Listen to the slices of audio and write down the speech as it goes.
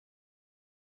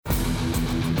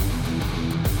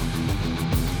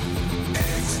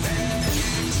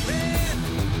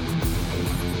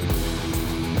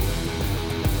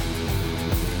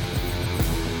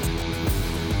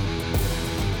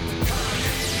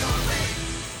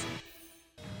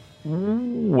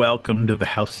Welcome to the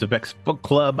House of X Book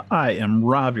Club. I am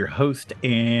Rob, your host,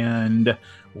 and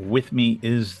with me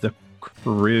is the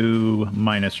crew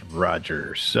minus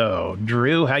Roger. So,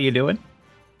 Drew, how you doing?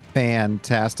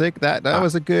 Fantastic. That Uh,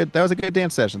 was a good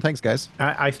dance session. Thanks, guys.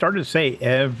 I started to say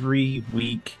every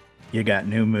week you got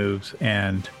new moves,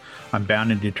 and I'm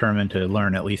bound and determined to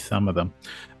learn at least some of them.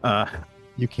 Uh,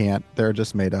 You can't. They're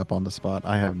just made up on the spot.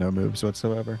 I have no moves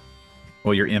whatsoever.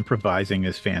 well, your improvising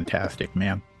is fantastic,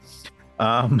 man.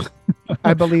 Um,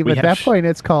 I believe we at have that point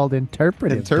it's called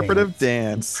interpretive Interpretive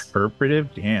dance. dance.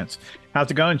 interpretive dance. How's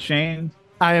it going, Shane?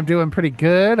 I am doing pretty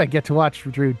good. I get to watch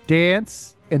Drew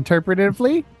dance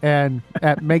interpretively, and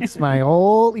that makes my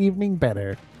whole evening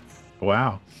better.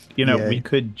 Wow. We Yay.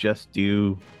 could just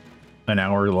do an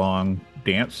hour long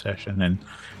dance session and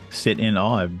sit in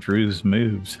awe of Drew's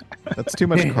moves. That's too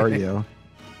much cardio.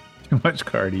 Too much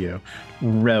cardio.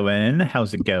 Rowan,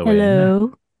 how's it going?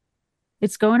 Hello.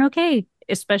 It's going okay,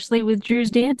 especially with Drew's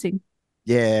dancing.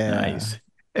 Yeah. Nice.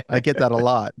 I get that a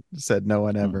lot, said no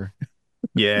one ever.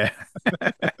 Yeah.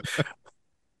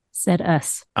 Said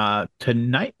us.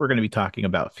 Tonight we're going to be talking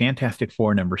about Fantastic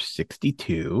Four number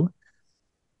 62.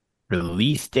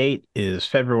 Release date is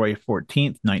February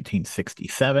 14th,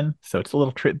 1967. So it's a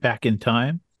little trip back in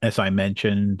time. As I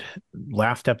mentioned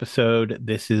last episode,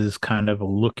 this is kind of a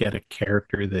look at a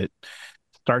character that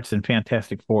starts in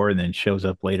Fantastic Four and then shows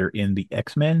up later in the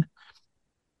X-Men.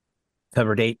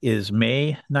 Cover date is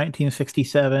May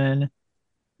 1967.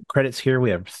 Credits here,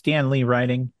 we have Stan Lee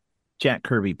writing, Jack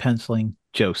Kirby penciling,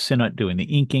 Joe Sinnott doing the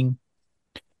inking,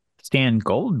 Stan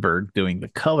Goldberg doing the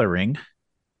coloring,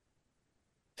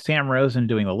 Sam Rosen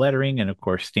doing the lettering, and of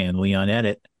course Stan Lee on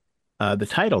edit. The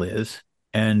title is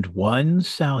 "And One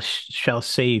Shall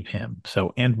Save Him."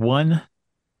 So, and one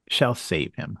shall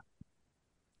save him.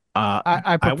 I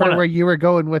I prefer want where to. you were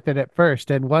going with it at first,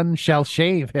 and one shall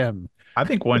shave him. I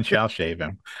think one shall shave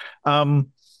him.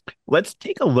 Um, let's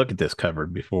take a look at this cover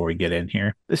before we get in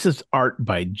here. This is art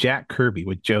by Jack Kirby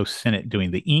with Joe Sinnott doing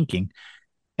the inking,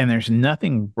 and there's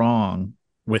nothing wrong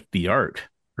with the art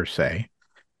per se,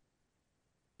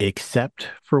 except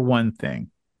for one thing.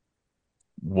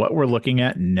 What we're looking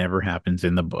at never happens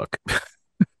in the book.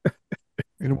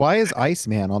 And why is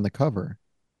Iceman on the cover?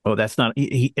 Oh, that's not,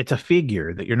 it's a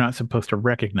figure that you're not supposed to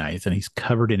recognize, and he's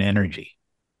covered in energy,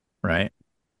 right?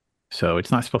 So it's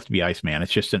not supposed to be Iceman.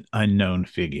 It's just an unknown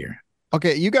figure.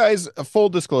 Okay, you guys, full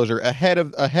disclosure, ahead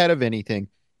of anything,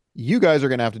 you guys are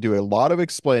gonna have to do a lot of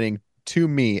explaining to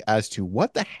me as to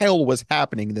what the hell was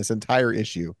happening in this entire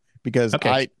issue because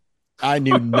Okay. I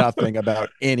knew nothing about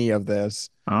any of this.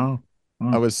 Oh,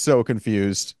 I oh. was so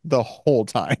confused the whole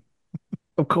time.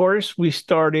 Of course, we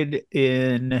started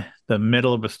in the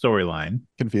middle of a storyline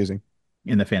Confusing.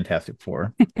 in the Fantastic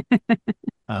Four.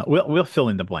 We'll fill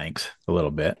in the blanks a little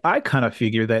bit. I kind of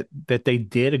figure that they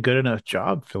did a good enough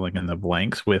job filling in the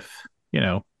blanks with, you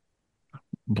know,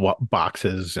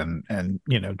 boxes and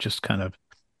just kind of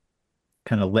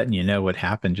letting you know what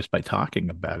happened just by talking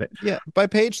about it. Yeah, by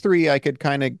page 3, I could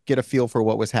kind of get a feel for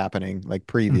what was happening, like Mhm.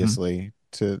 previously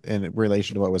to in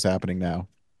relation to what was happening now.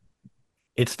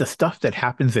 It's the stuff that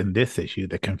happens in this issue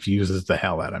that confuses the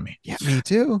hell out of me. Yeah, me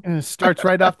too. And it starts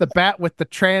right off the bat with the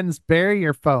trans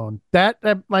barrier phone.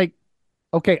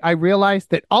 Okay, I realized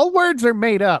that all words are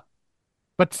made up,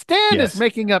 but Stan is Yes,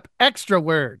 making up extra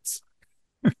words.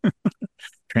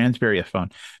 Transbarrier phone.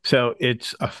 So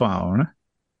it's a phone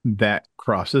that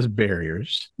crosses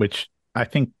barriers, which I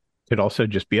think could also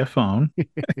just be a phone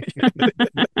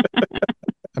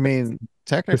I mean,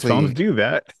 because phones technically, do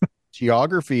that.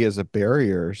 geography is a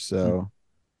barrier, so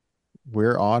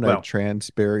we're on a Well, trans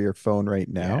barrier phone right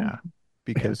now yeah.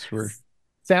 because we're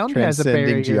Sound has a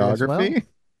transcending barrier as well. geography.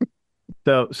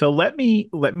 So let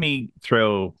me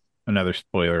throw another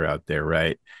spoiler out there,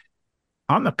 right?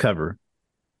 On the cover,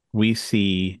 we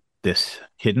see this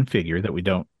hidden figure that we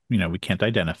can't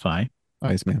identify.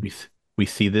 Iceman. We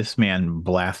see this man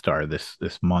Blastar,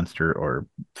 this monster or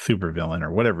supervillain or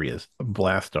whatever he is,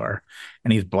 Blastar,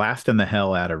 and he's blasting the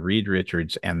hell out of Reed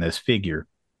Richards and this figure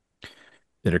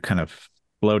that are kind of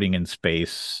floating in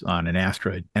space on an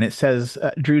asteroid. And it says,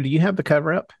 Drew, do you have the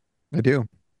cover up? I do.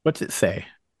 What's it say?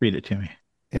 Read it to me.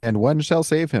 And one shall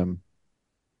save him.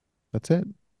 That's it.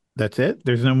 That's it.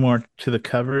 There's no more to the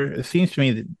cover. It seems to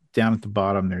me that down at the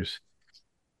bottom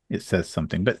it says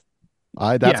something, but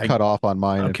That's yeah, cut off on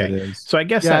mine if it okay. is. So I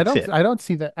guess Yeah, that's it. I don't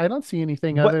see that. I don't see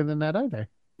anything What other than that either.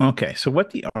 Okay, so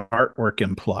what the artwork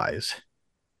implies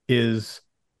is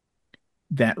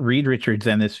that Reed Richards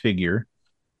and this figure,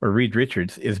 or Reed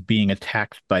Richards, is being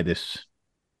attacked by this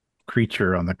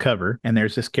creature on the cover, and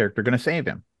there's this character going to save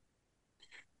him.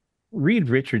 Reed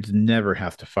Richards never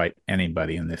has to fight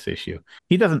anybody in this issue.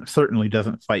 He doesn't certainly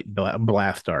doesn't fight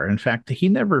Blastar. In fact, he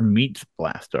never meets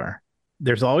Blastar.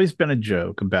 There's always been a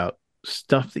joke about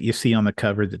stuff that you see on the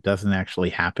cover that doesn't actually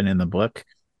happen in the book.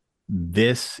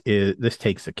 This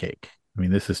takes the cake. I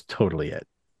mean, this is totally it.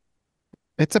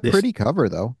 It's a This pretty cover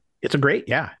though. it's a great,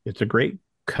 yeah, it's a great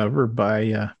cover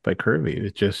by Kirby.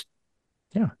 It just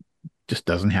yeah, just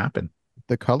doesn't happen.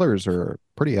 The colors are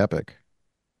pretty epic.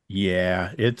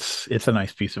 Yeah, it's a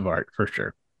nice piece of art for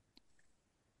sure.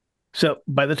 So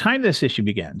by the time this issue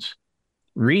begins,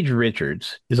 Reed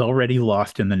Richards is already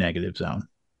lost in the negative zone.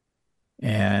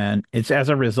 And it's as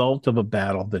a result of a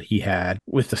battle that he had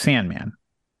with the Sandman.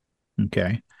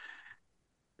 Okay.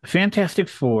 The Fantastic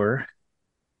Four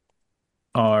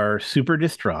are super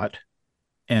distraught,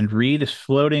 and Reed is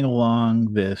floating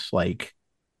along this like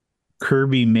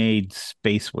Kirby made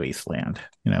space wasteland,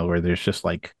 where there's just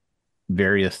like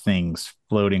various things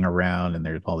floating around and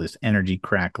there's all this energy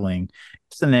crackling.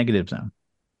 It's the negative zone.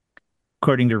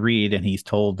 According to Reed, and he's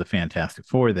told the Fantastic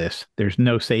Four this, there's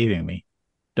no saving me.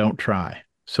 Don't try.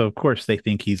 So of course they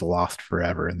think he's lost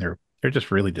forever and they're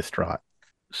just really distraught.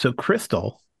 So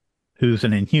Crystal, who's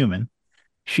an Inhuman,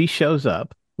 she shows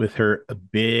up with her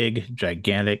big,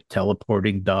 gigantic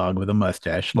teleporting dog with a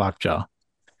mustache, Lockjaw.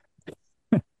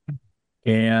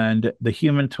 And the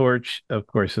Human Torch, of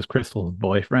course, is Crystal's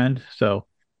boyfriend. So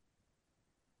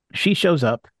she shows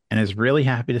up and is really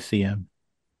happy to see him.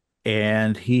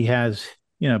 And he has,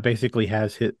 basically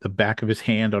has hit the back of his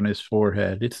hand on his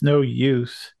forehead. It's no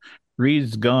use.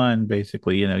 Reed's gone,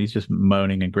 basically. He's just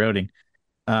moaning and groaning.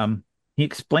 He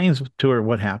explains to her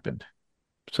what happened.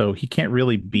 So he can't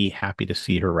really be happy to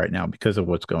see her right now because of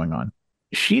what's going on.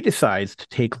 She decides to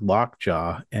take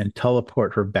Lockjaw and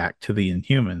teleport her back to the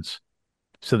Inhumans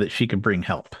so that she can bring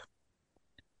help.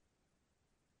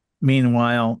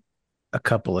 Meanwhile, a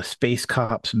couple of space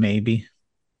cops, maybe.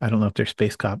 I don't know if they're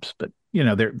space cops, but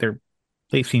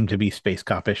they seem to be space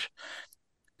copish.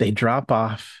 They drop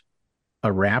off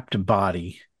a wrapped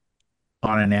body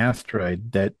on an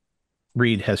asteroid that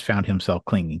Reed has found himself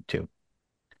clinging to.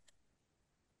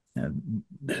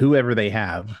 Whoever they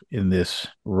have in this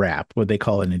wrap, what they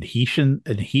call an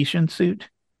adhesion suit,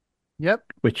 Yep.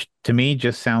 which to me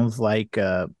just sounds like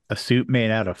a suit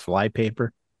made out of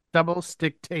flypaper. Double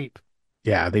stick tape.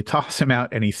 Yeah, they toss him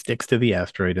out and he sticks to the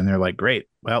asteroid, and they're like, "Great,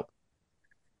 well,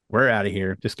 we're out of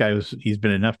here. He's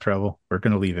been enough trouble. We're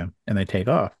going to leave him," and they take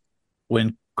off.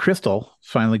 When Crystal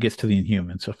finally gets to the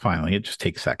Inhumans, so finally it just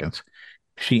takes seconds,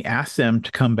 she asks them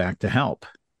to come back to help,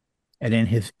 and in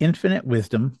his infinite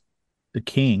wisdom, the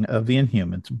king of the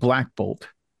Inhumans, Black Bolt,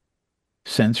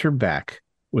 sends her back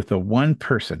with the one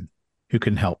person who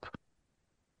can help,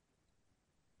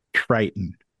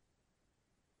 Triton.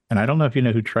 And I don't know if you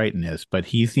know who Triton is, but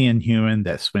he's the Inhuman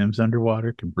that swims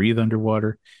underwater, can breathe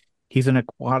underwater. He's an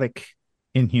aquatic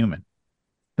Inhuman.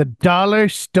 The dollar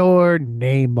store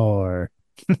Namor.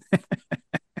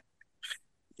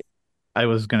 I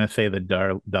was going to say the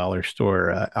dollar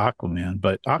store Aquaman,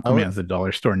 but Aquaman's the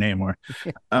dollar store Namor.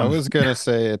 I was gonna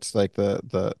say it's like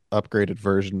the upgraded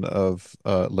version of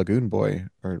Lagoon Boy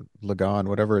or Lagon,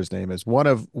 whatever his name is. One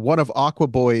of Aqua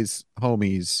Boy's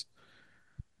homies,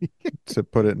 to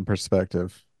put it in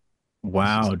perspective.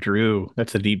 Wow, Drew,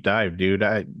 that's a deep dive, dude.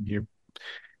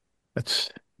 That's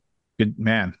good,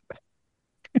 man.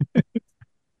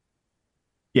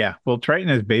 Yeah, well, Triton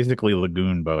is basically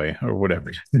Lagoon Boy or whatever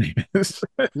his name is.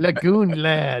 Lagoon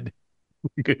Lad.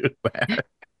 Good lad.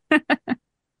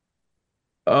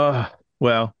 Uh,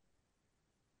 well,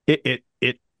 it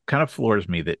kind of floors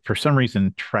me that for some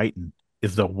reason Triton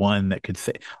is the one that could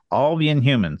say all the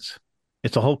Inhumans.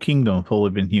 It's a whole kingdom full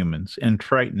of Inhumans, and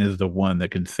Triton is the one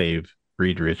that can save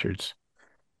Reed Richards.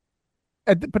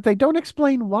 But they don't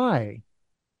explain why.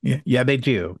 Yeah, they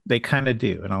do. They kind of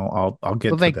do, and I'll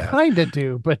get Well, to they that. kind of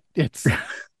do, but that's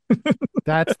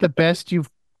the best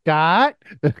you've got.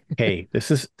 Hey,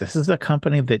 this is a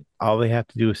company that all they have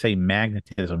to do is say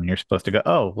magnetism, and you're supposed to go,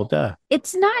 oh, well, duh.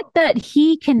 It's not that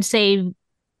he can save.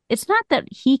 It's not that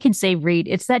he can save Reed.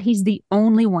 It's that he's the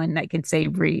only one that can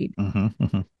save Reed.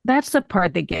 That's the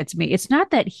part that gets me. It's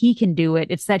not that he can do it.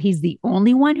 It's that he's the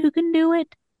only one who can do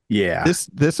it. Yeah.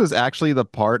 This was actually the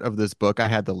part of this book I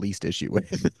had the least issue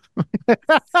with.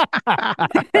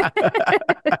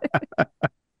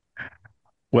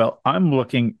 Well, I'm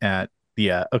looking at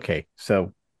okay,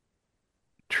 so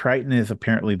Triton is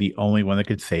apparently the only one that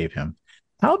could save him.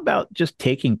 How about just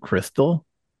taking Crystal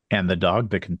and the dog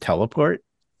that can teleport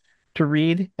to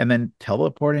Reed and then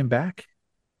teleport him back?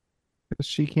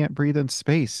 She can't breathe in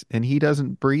space, and he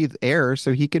doesn't breathe air,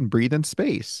 so he can breathe in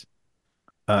space.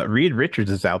 Reed Richards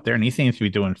is out there, and he seems to be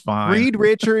doing fine. Reed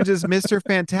Richards is Mr.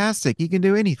 Fantastic. He can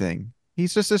do anything.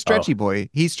 He's just a Oh, stretchy boy.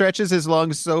 He stretches his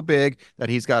lungs so big that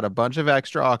he's got a bunch of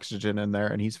extra oxygen in there,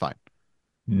 and he's fine.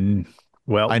 mm,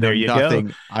 well, I know there you go.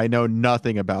 nothing. I know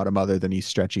nothing about him other than he's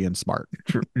stretchy and smart.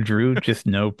 Drew just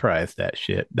no prize that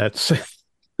shit. That's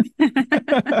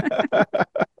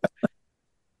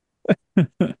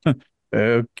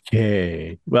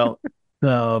okay. Well,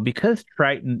 so because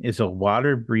Triton is a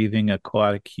water-breathing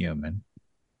aquatic human,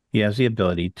 he has the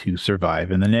ability to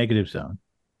survive in the negative zone.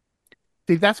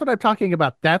 See, that's what I'm talking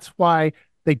about. That's why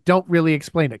they don't really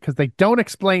explain it, because they don't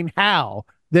explain how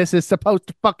this is supposed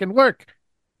to fucking work.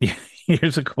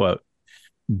 Here's a quote.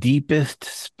 Deepest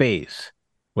space,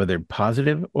 whether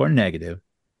positive or negative,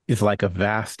 is like a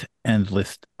vast,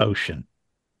 endless ocean.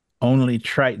 Only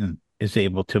Triton is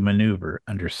able to maneuver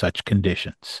under such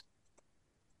conditions.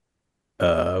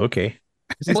 Okay.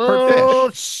 He's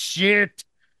part fish. Shit.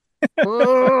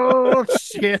 Oh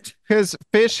shit. Because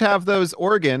fish have those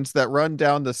organs that run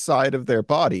down the side of their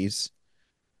bodies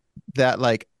that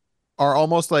like are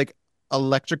almost like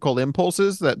electrical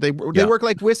impulses that they Yeah. work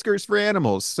like whiskers for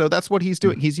animals. So that's what he's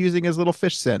doing. He's using his little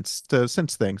fish sense to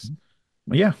sense things.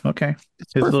 Yeah, okay.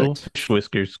 It's His little perfect. fish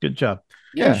whiskers. Good job.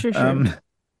 Yeah. Sure.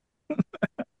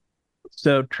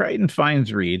 So Triton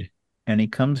finds Reed and he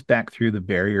comes back through the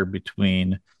barrier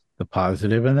between the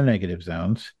positive and the negative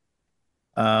zones.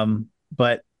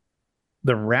 But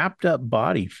the wrapped up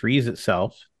body frees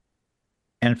itself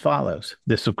and follows.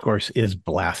 This, of course, is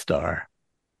Blastar.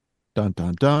 Dun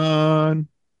dun dun.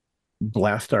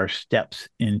 Blastar steps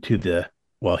into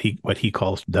what he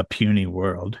calls the puny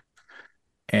world,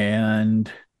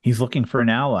 and he's looking for an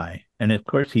ally. And of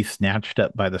course, he's snatched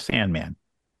up by the Sandman,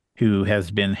 who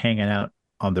has been hanging out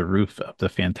on the roof of the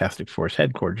Fantastic Force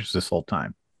headquarters this whole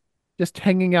time. Just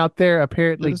hanging out there,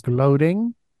 apparently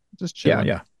gloating. Just chilling.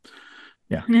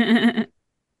 Yeah.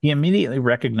 He immediately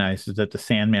recognizes that the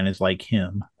Sandman is like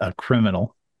him, a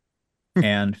criminal,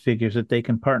 and figures that they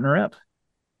can partner up.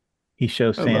 He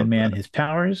shows Sandman his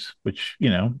powers, which,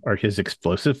 are his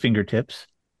explosive fingertips.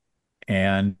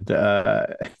 And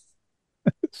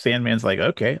Sandman's like,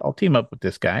 okay, I'll team up with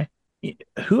this guy.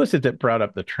 Who is it that brought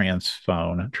up the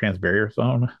transbarrier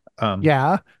phone?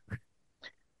 Yeah.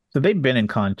 So they've been in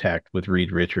contact with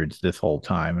Reed Richards this whole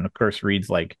time. And of course, Reed's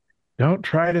like, don't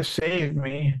try to save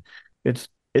me.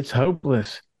 It's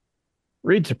hopeless.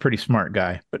 Reed's a pretty smart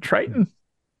guy, but Triton,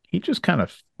 he just kind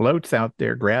of floats out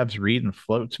there, grabs Reed and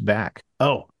floats back.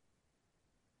 Oh,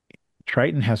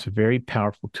 Triton has a very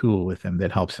powerful tool with him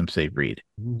that helps him save Reed.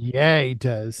 Yeah, he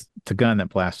does. It's a gun that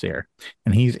blasts air,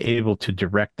 and he's able to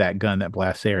direct that gun that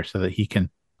blasts air so that he can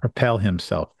propel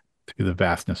himself through the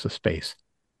vastness of space.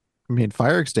 I mean,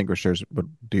 fire extinguishers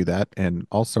would do that in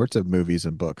all sorts of movies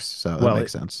and books, so that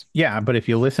makes sense. Yeah, but if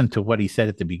you listen to what he said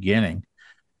at the beginning,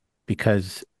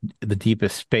 because the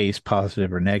deepest space,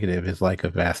 positive or negative, is like a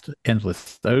vast,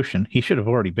 endless ocean, he should have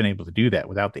already been able to do that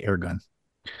without the air gun.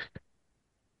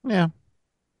 Yeah.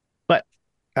 But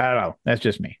I don't know. That's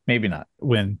just me. Maybe not.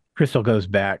 When Crystal goes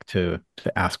back to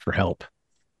ask for help,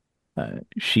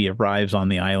 she arrives on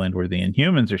the island where the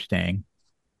Inhumans are staying,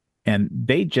 and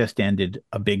they just ended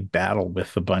a big battle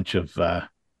with a bunch of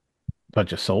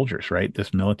soldiers, right?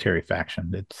 This military faction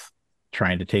that's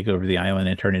trying to take over the island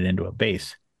and turn it into a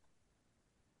base.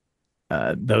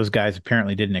 Those guys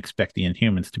apparently didn't expect the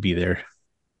Inhumans to be there.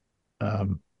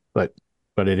 But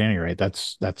at any rate,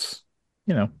 that's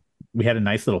we had a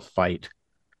nice little fight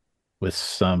with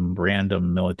some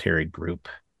random military group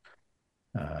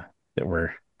that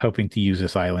were hoping to use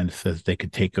this island so they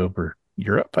could take over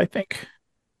Europe, I think.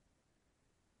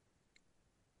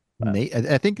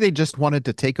 I think they just wanted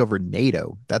to take over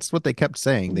NATO. That's what they kept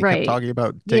saying. They kept talking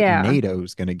about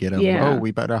NATO's going to get them. Yeah. Oh,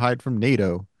 we better hide from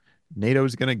NATO.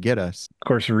 NATO's going to get us. Of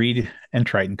course, Reed and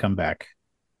Triton come back.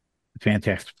 The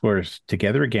Fantastic Four is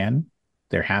together again.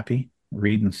 They're happy.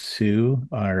 Reed and Sue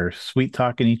are sweet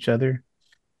talking each other.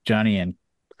 Johnny and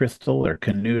Crystal are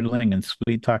canoodling and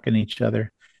sweet talking each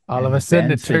other. All of a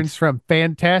sudden, it turns from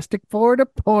Fantastic Four to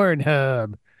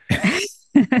Pornhub.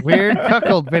 Weird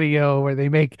cuckold video where they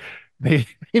make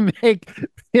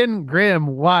Finn Grimm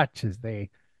watch as they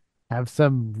have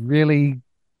some really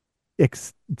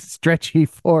stretchy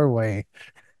four-way.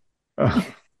 Oh,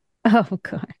 Oh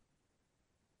God.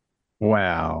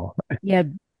 wow. Yeah.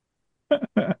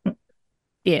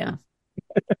 Yeah.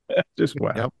 Just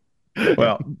wow. Yep.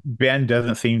 Well, Ben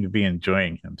doesn't seem to be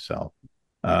enjoying himself.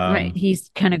 Right. He's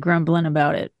kind of grumbling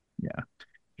about it. Yeah.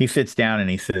 He sits down and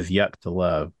he says, yuck to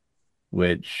love,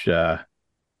 which I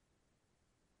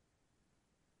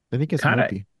think it's kind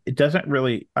of mopey. it doesn't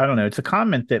really, I don't know, it's a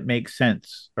comment that makes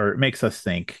sense or it makes us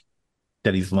think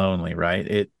that he's lonely, right?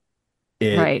 It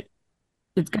Right.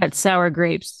 It's got sour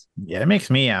grapes. yeah, it makes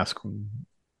me ask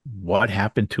what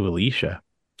happened to Alicia.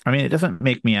 I mean, it doesn't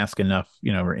make me ask enough,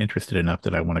 or interested enough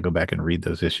that I want to go back and read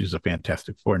those issues of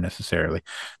Fantastic Four necessarily.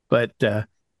 But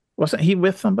wasn't he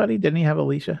with somebody? Didn't he have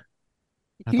Alicia?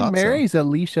 I He thought so. marries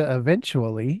Alicia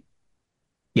eventually.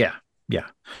 Yeah, yeah.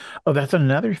 Oh, that's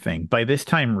another thing. By this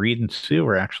time, Reed and Sue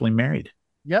were actually married.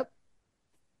 Yep.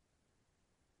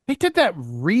 They did that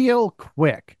real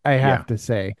quick, I Yeah. have to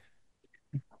say.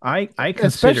 I Especially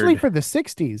considered, for the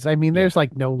 60s. I mean, yeah, there's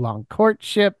like no long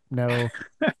courtship, no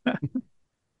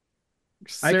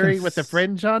I Surrey with the cons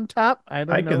fringe on top. I I don't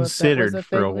know if that was considered a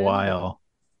for a thing then, but while.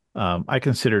 I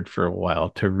considered for a while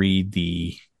to read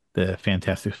the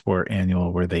Fantastic Four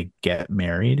annual where they get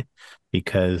married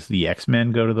because the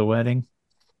X-Men go to the wedding.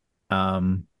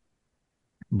 Um,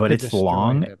 but to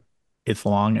destroy him. it's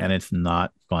long and it's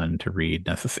not fun to read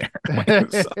necessarily.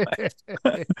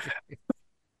 So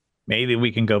maybe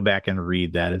we can go back and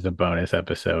read that as a bonus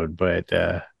episode, but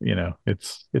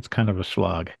it's kind of a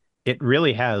slog. It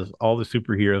really has all the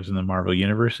superheroes in the Marvel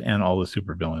universe and all the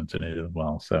supervillains in it as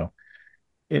well. So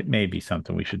it may be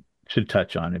something we should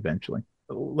touch on eventually.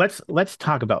 Let's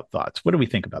talk about thoughts. What do we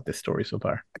think about this story so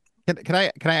far? Can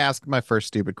I ask my first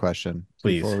stupid question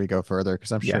Please. before we go further?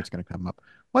 Because I'm sure Yeah. it's going to come up.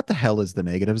 What the hell is the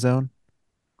negative zone?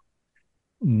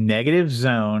 Negative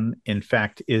zone, in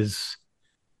fact,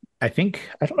 I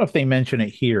don't know if they mention it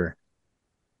here,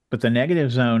 but the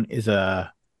negative zone is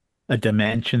a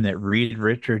dimension that Reed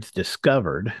Richards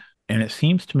discovered, and it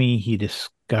seems to me he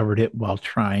discovered it while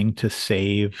trying to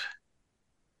save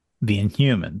the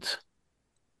Inhumans,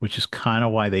 which is kind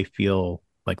of why they feel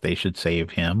like they should save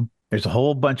him. There's a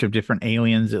whole bunch of different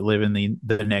aliens that live in the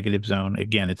negative zone.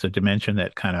 Again, it's a dimension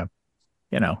that kind of,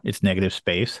 it's negative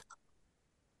space.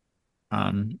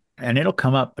 And it'll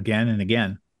come up again and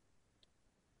again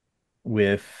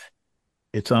with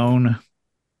its own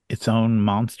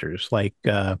monsters. Like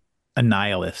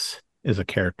Annihilus is a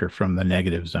character from the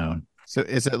negative zone. So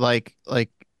is it like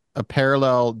a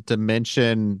parallel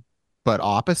dimension but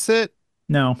opposite?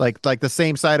 No, Like the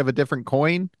same side of a different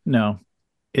coin? no,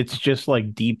 it's just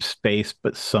like deep space,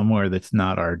 but somewhere that's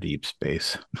not our deep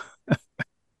space.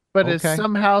 But is Okay.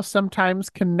 somehow sometimes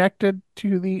connected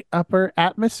to the upper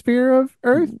atmosphere of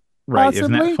Earth, Right?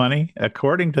 Isn't that possibly? funny?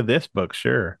 According to this book,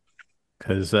 sure,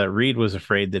 because Reed was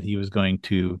afraid that he was going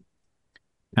to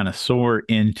kind of soar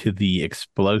into the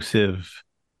explosive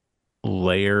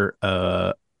layer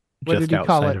What did just he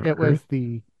call outside it? of It was Earth.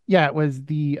 the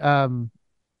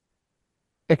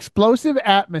explosive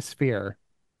atmosphere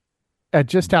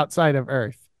just outside of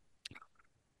Earth.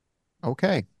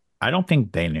 Okay. I don't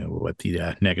think they knew what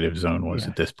the negative zone was Yeah.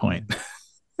 at this point.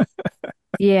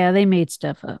 Yeah, they made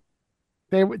stuff up.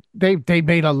 They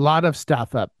made a lot of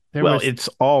stuff up. There Well, was it's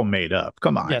all made up.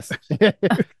 Come on. yes.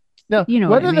 No, You know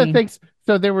what one I of the mean. things,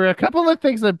 so there were a couple of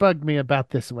things that bugged me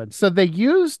about this one. So they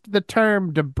used the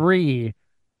term debris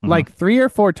Mhm. like 3 or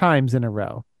 4 times in a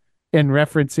row in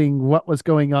referencing what was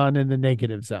going on in the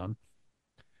negative zone.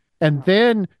 And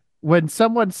then when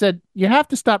someone said, you have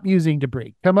to stop using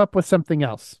debris, come up with something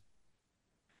else,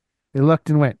 they looked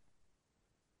and went,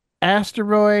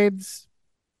 asteroids,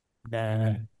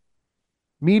 nah.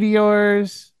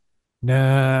 Meteors,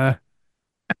 nah.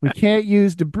 We can't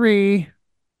use debris.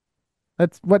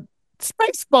 That's what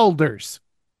space boulders.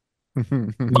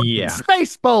 Yeah,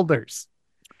 Space boulders.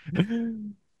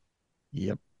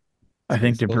 Yep. I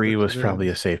think Space debris boulders was it probably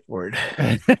a is. safe word.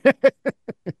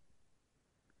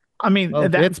 I mean, Well,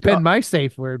 that it's been my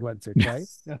safe word once or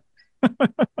twice.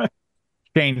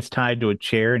 Shane's tied to a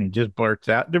chair and he just blurts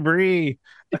out debris.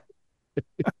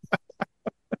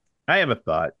 I have a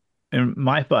thought. And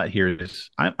my thought here is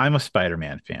I'm a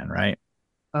Spider-Man fan, right?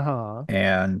 Uh-huh.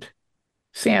 And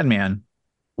Sandman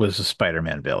was a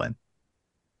Spider-Man villain,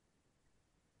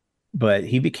 but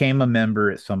he became a member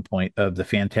at some point of the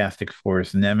Fantastic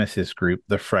Four's nemesis group,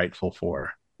 the Frightful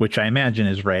Four, which I imagine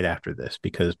is right after this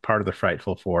because part of the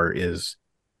Frightful Four is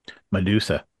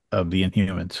Medusa of the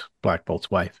Inhumans, Black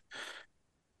Bolt's wife.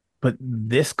 But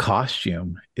this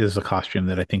costume is a costume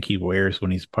that I think he wears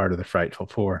when he's part of the Frightful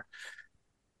Four.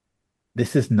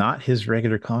 This is not his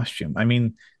regular costume. I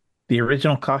mean, the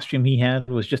original costume he had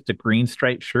was just a green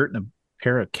striped shirt and a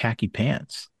pair of khaki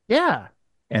pants. Yeah.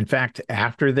 In fact,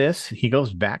 after this, he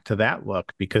goes back to that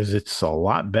look because it's a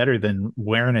lot better than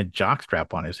wearing a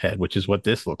jockstrap on his head, which is what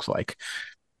this looks like.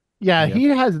 Yeah, Yep. he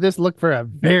has this look for a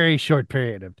very short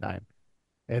period of time.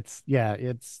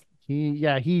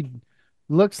 He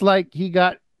looks like he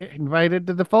got invited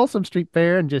to the Folsom Street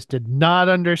Fair and just did not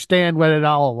understand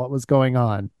what was going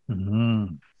on.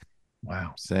 Mm-hmm.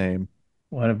 Wow. Same.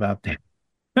 What about that?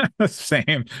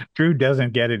 Same. Drew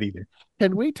doesn't get it either.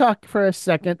 Can we talk for a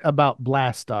second about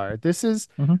Blastar?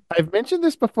 Mm-hmm. I've mentioned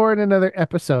this before in another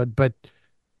episode, but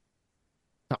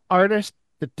the artist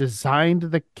that designed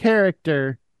the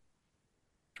character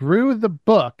drew the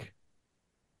book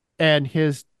and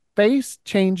his face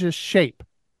changes shape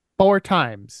 4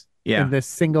 times Yeah. in this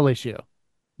single issue.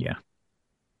 Yeah.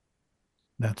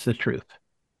 That's the truth.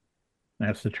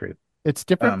 That's the truth. It's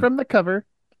different from the cover.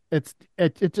 It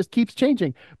just keeps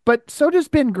changing. But so does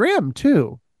Ben Grimm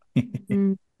too.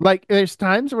 Like there's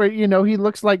times where he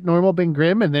looks like normal Ben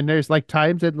Grimm, and then there's like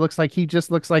times it looks like he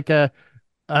just looks like a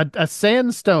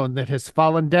sandstone that has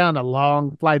fallen down a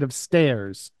long flight of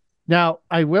stairs. Now,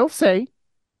 I will say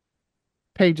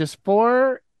pages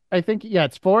 4, I think, yeah,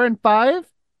 it's 4 and 5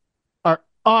 are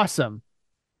awesome.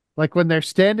 Like when they're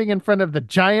standing in front of the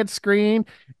giant screen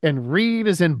and Reed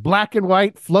is in black and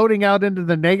white floating out into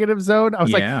the negative zone. I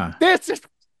was like, this is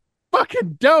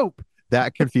fucking dope.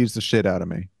 That confused the shit out of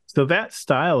me. So that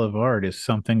style of art is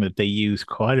something that they use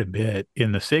quite a bit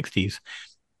in the 60s.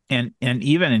 And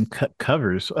even in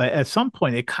covers, at some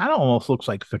point, it kind of almost looks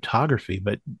like photography,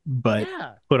 but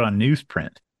Yeah. put on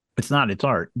newsprint. It's not, it's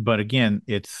art. But again,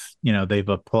 it's, they've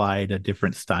applied a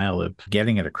different style of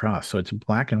getting it across. So it's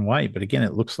black and white, but again,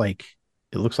 it looks like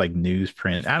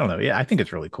newsprint. I don't know. Yeah, I think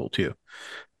it's really cool too.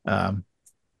 I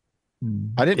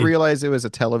didn't realize it was a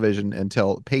television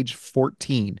until page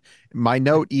 14. My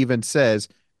note even says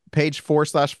page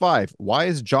 4/5. Why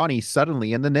is Johnny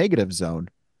suddenly in the negative zone?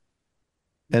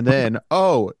 And then,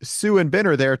 Sue and Ben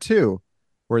are there too.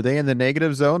 Were they in the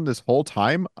negative zone this whole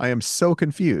time? I am so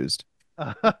confused.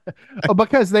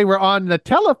 Because they were on the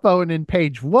telephone in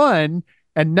page 1,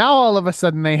 and now all of a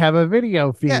sudden they have a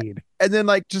video feed. Yeah. And then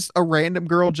like just a random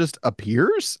girl just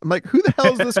appears. I'm like, who the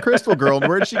hell is this Crystal girl and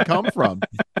where did she come from?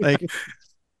 Like,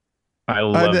 I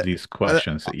love these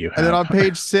questions that you have. And then on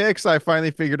page 6, I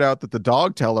finally figured out that the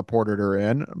dog teleported her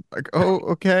in. I'm like, oh,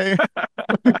 okay.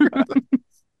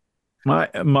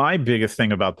 My biggest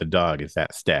thing about the dog is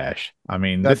that stash. I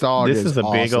mean, this is a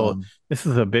awesome.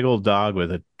 big old dog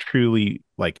with a truly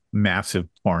like massive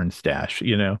porn stash,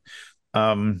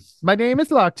 My name is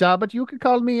Lockjaw, but you could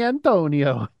call me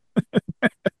Antonio.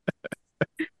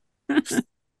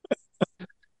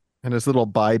 And his little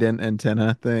Biden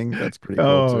antenna thing. That's pretty cool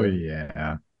Oh, too.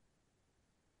 yeah.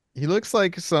 He looks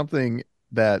like something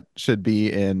that should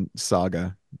be in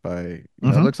Saga it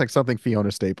looks like something Fiona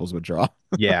Staples would draw.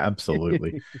 Yeah,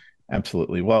 absolutely.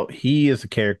 Absolutely. Well, he is a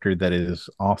character that is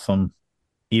awesome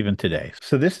even today.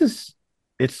 So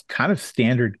it's kind of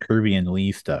standard Kirby and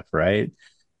Lee stuff, right?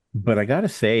 But I got to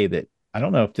say that I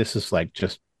don't know if this is like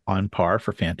just on par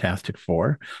for Fantastic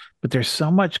Four, but there's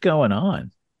so much going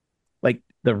on. Like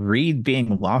the Reed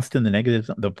being lost in the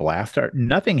negatives, the blast art,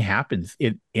 nothing happens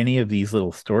in any of these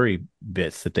little story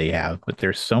bits that they have, but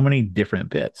there's so many different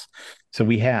bits. So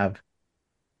we have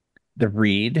the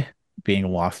Reed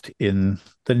being lost in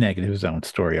the negative zone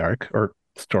story arc or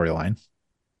storyline.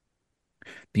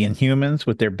 The Inhumans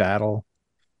with their battle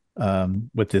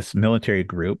with this military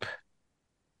group.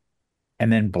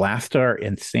 And then Blastar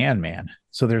and Sandman.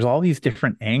 So there's all these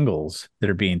different angles that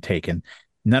are being taken.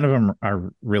 None of them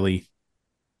are really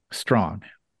strong,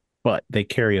 but they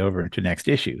carry over into next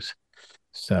issues.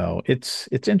 So it's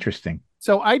interesting.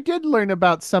 So I did learn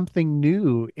about something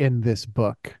new in this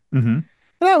book. Mm-hmm.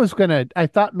 And I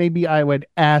thought maybe I would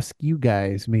ask you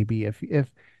guys maybe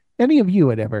if any of you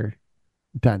had ever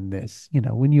done this,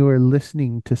 when you were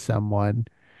listening to someone.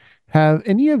 Have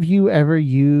any of you ever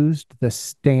used the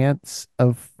stance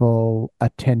of full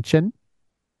attention?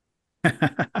 The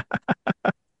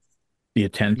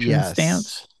attention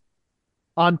stance?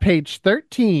 On page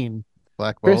 13,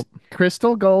 Black Bolt.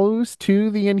 Crystal goes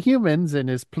to the Inhumans and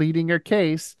is pleading her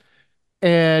case.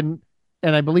 And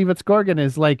I believe it's Gorgon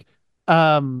is like,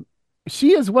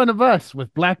 she is one of us.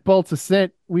 With Black Bolt's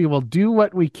assent, we will do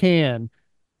what we can.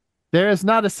 There is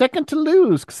not a second to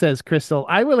lose, says Crystal.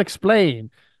 I will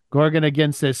explain. Gorgon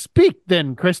again says, speak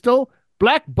then, Crystal.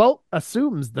 Black Bolt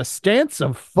assumes the stance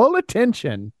of full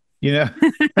attention.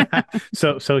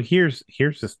 So here's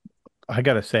this. I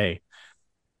gotta say,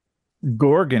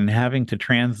 Gorgon having to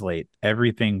translate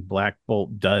everything Black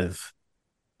Bolt does.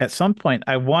 At some point,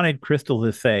 I wanted Crystal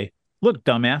to say, look,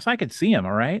 dumbass, I could see him,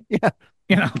 all right?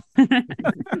 Yeah.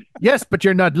 Yes, but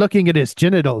you're not looking at his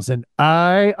genitals, and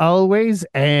I always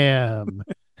am.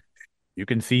 You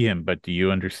can see him, but do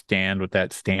you understand what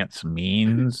that stance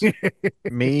means?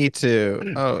 Me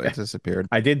too. Oh, it disappeared.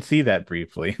 I did see that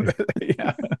briefly.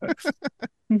 Yeah.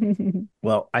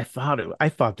 Well, I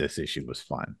thought this issue was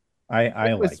fun. I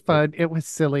It was liked it. fun. It was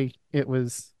silly. It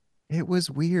was. It was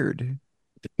weird.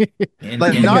 And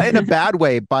Like and not you in a bad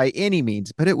way by any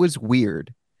means, but it was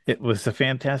weird. it was the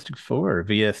Fantastic Four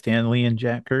via Stan Lee and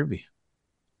Jack Kirby.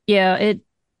 Yeah, it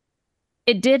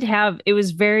did have it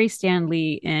was very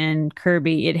Stanley and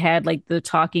Kirby. It had like the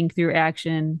talking through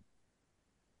action,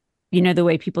 the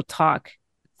way people talk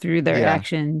through their Yeah.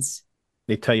 actions,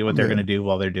 They tell you what I'm they're going to gonna do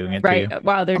while they're doing it to you. right?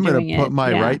 While they're I'm gonna doing put it.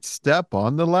 my Yeah. right step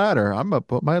on the ladder. I'm gonna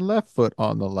put my left foot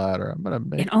on the ladder. I'm gonna And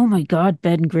make oh my God,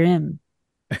 Ben Grimm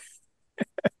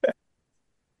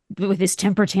with his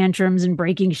temper tantrums and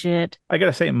breaking shit. I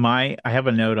gotta say, I have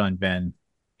a note on Ben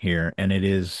here, and it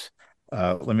is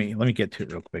let me get to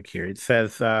it real quick here. It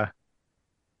says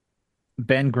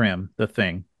Ben Grimm, the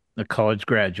thing, a college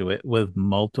graduate with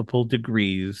multiple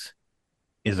degrees,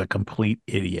 is a complete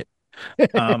idiot.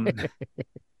 Um,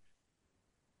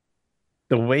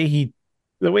 the way he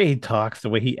the way he talks, the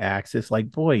way he acts, it's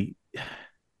like, boy,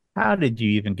 how did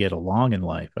you even get along in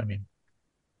life? I mean,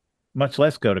 much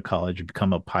less go to college and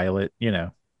become a pilot, I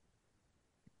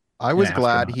an was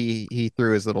glad astronaut. he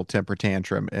threw his little temper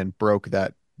tantrum and broke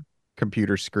that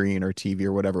computer screen or TV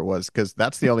or whatever it was, because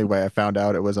that's the only way I found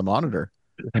out it was a monitor.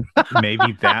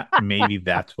 Maybe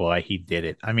that's why he did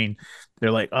it. I mean,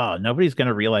 they're like, oh, nobody's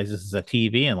gonna realize this is a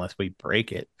TV unless we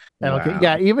break it. Okay,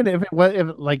 yeah. Wow. Even if it was if,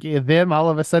 like if them all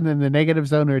of a sudden in the negative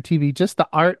zone or TV, just the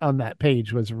art on that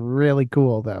page was really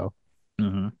cool, though.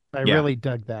 Hmm. I Yeah, really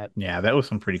dug that. yeah, that was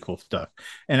some pretty cool stuff.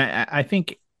 And I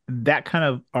think that kind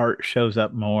of art shows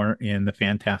up more in the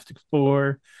Fantastic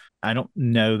Four. I don't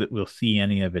know that we'll see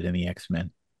any of it in the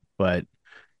X-Men, but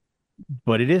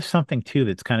it is something too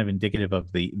that's kind of indicative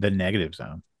of the negative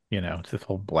zone. It's this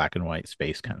whole black and white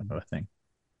space kind of a thing.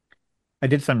 I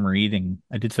did some reading.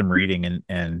 I did some reading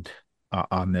and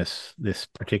on this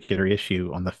particular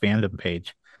issue on the fandom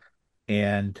page,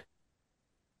 and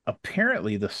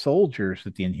apparently the soldiers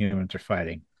that the Inhumans are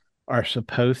fighting are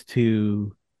supposed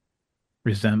to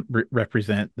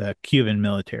represent the Cuban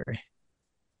military.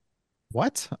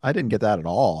 What? I didn't get that at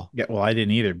all. Yeah, well, I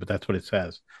didn't either, but that's what it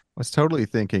says. I was totally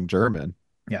thinking German.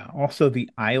 Yeah. Also, the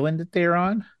island that they're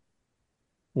on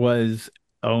was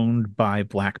owned by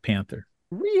Black Panther.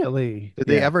 Really, Did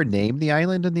they Yeah. ever name the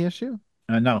island in the issue?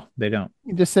 No, they don't.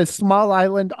 it just says small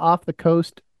island off the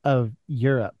coast of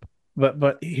Europe.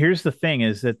 But here's the thing: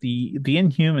 is that the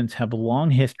Inhumans have a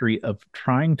long history of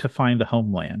trying to find a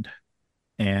homeland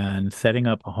and setting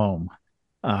up a home.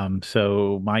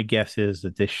 So my guess is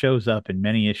that this shows up in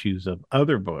many issues of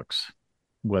other books,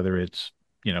 whether it's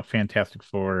Fantastic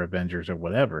Four, Avengers, or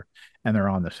whatever, and they're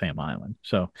on the same island.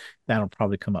 So that'll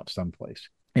probably come up someplace.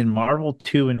 In Marvel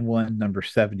 2-in-1, number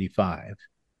 75,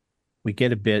 we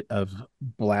get a bit of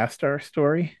Blastar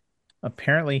story.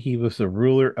 Apparently, he was the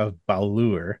ruler of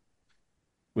Balur,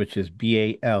 which is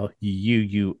Balluur,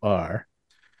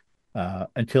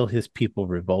 until his people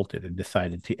revolted and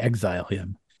decided to exile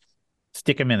him,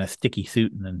 stick him in a sticky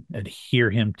suit, and then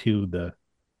adhere him to the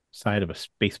side of a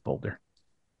space boulder.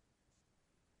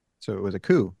 So it was a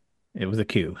coup. It was a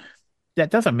coup. That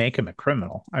doesn't make him a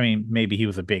criminal. I mean, maybe he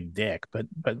was a big dick, but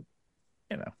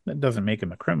that doesn't make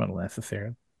him a criminal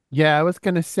necessarily. Yeah, I was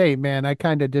gonna say, man, I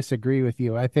kind of disagree with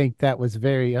you. I think that was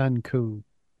very uncool.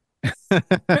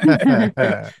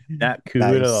 Not cool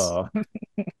at Nice. all.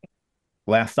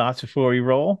 Last thoughts before we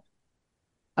roll?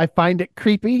 I find it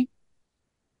creepy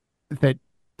that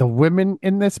the women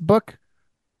in this book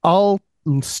all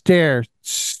stare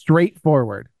straight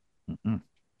forward. Mm-mm.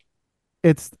 And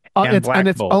It's only the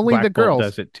Black Bolt girls,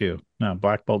 does it too. No,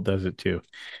 Black Bolt does it too.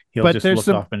 He'll but just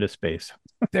look off into space.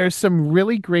 there's some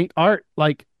really great art.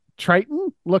 Like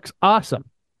Triton looks awesome.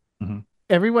 Mhm.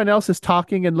 Everyone else is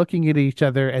talking and looking at each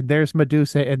other, and there's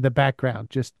Medusa in the background,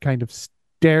 just kind of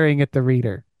staring at the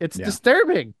reader. It's Yeah.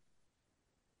 disturbing.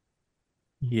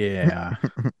 Yeah.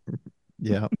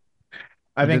 Yeah.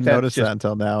 I I think didn't that's notice that just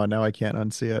until now, and now I can't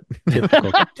unsee it.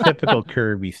 typical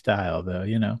Kirby style, though.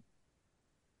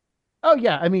 Oh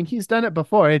yeah, I mean he's done it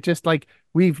before. It's just like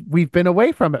we've been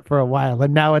away from it for a while,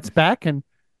 and now it's back, and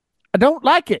I don't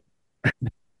like it.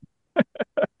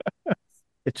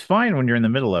 It's fine when you're in the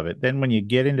middle of it. Then when you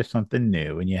get into something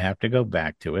new and you have to go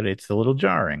back to it, it's a little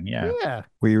jarring. Yeah. Yeah.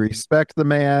 We respect the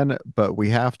man, but we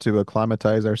have to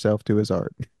acclimatize ourselves to his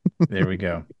art. There we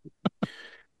go.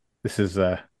 This is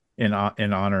in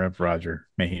honor of Roger.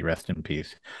 May he rest in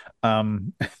peace.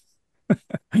 Um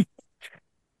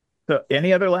so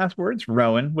any other last words?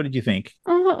 Rowan, what did you think?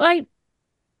 Oh,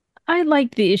 I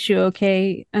liked the issue.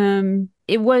 Okay.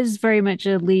 It was very much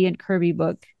a Lee and Kirby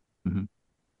book, Mhm.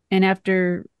 and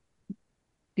after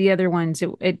the other ones,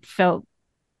 it felt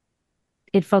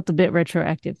it felt a bit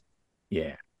retroactive.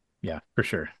 Yeah. Yeah, for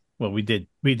sure. Well, we did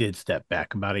step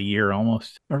back about a year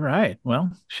almost. All right.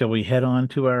 Well, shall we head on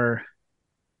to our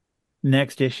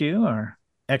next issue, our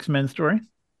X-Men story?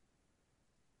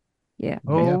 Yeah.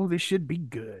 Oh, this should be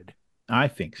good. I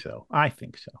think so.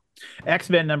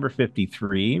 X-Men number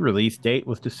 53, release date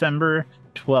was December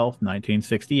 12th,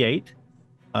 1968,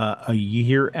 a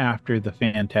year after the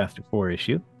Fantastic Four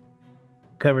issue.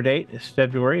 Cover date is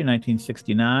February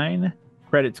 1969.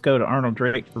 Credits go to Arnold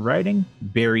Drake for writing,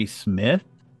 Barry Smith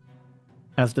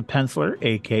as the penciler,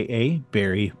 aka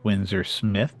Barry Windsor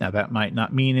Smith. Now, that might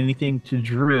not mean anything to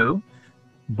Drew,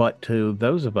 but to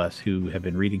those of us who have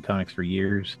been reading comics for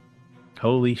years,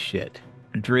 holy shit.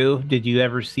 Drew, did you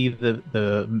ever see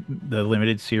the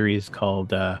limited series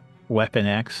called Weapon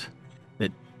X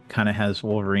that kind of has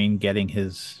Wolverine getting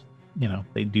his,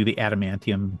 they do the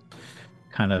adamantium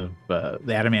the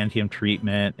adamantium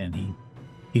treatment, and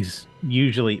he's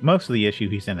usually, most of the issue,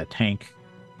 he's in a tank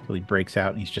until he breaks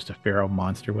out and he's just a feral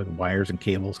monster with wires and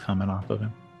cables coming off of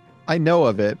him. I know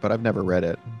of it, but I've never read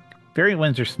it. Barry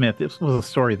Windsor Smith, this was a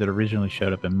story that originally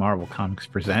showed up in Marvel Comics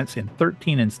Presents in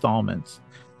 13 installments.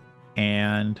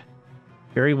 And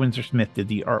Barry Windsor Smith did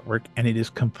the artwork, and it is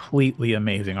completely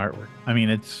amazing artwork. I mean,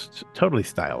 it's totally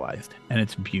stylized, and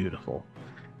it's beautiful.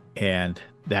 And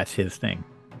that's his thing.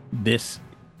 This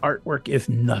artwork is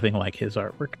nothing like his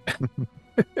artwork.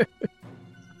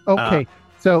 Okay.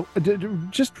 So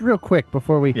just real quick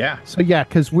before we... Yeah. So yeah,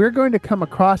 because we're going to come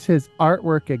across his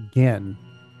artwork again.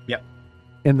 Yep.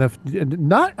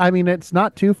 It's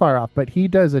not too far off, but he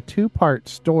does a 2-part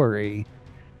story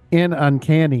in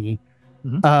Uncanny.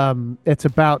 Mm-hmm. It's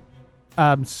about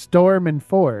Storm and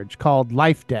Forge called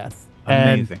Life Death.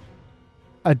 Amazing.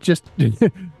 And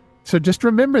so just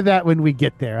remember that when we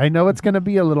get there. I know it's going to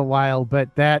be a little while, but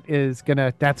that's going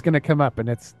to come up, and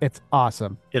it's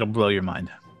awesome. It'll blow your mind.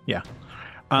 Yeah.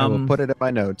 I will put it in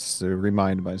my notes to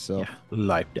remind myself. Yeah,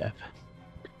 Life Death.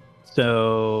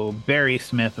 So Barry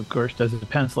Smith, of course, does the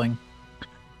penciling.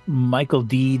 Michael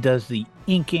D does the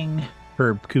inking.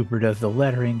 Herb Cooper does the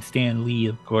lettering. Stan Lee,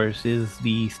 of course, is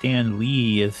the Stan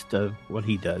Lee-est of what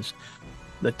he does.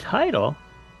 The title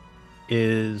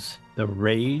is The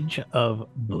Rage of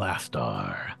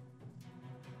Blastar.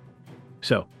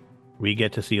 So we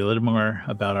get to see a little more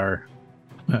about our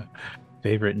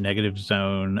favorite negative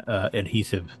zone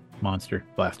adhesive monster,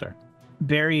 Blastar.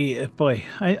 Barry, boy,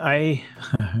 I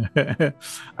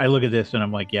I look at this and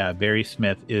I'm like, yeah, Barry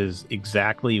Smith is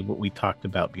exactly what we talked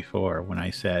about before when I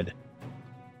said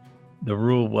the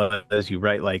rule was you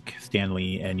write like Stan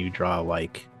Lee and you draw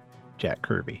like Jack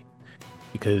Kirby.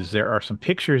 Because there are some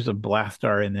pictures of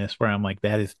Blastar in this where I'm like,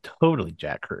 that is totally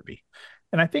Jack Kirby.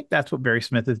 And I think that's what Barry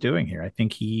Smith is doing here. I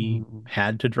think he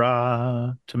had to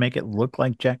draw to make it look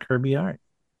like Jack Kirby art.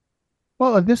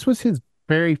 Well, this was his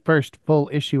very first full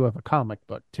issue of a comic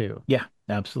book, too. Yeah,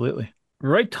 absolutely.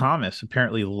 Roy Thomas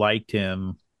apparently liked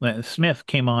him. Smith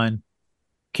came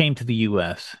to the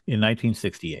U.S. in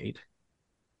 1968,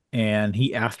 and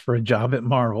he asked for a job at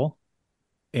Marvel.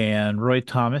 And Roy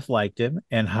Thomas liked him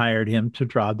and hired him to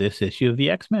draw this issue of the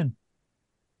X-Men.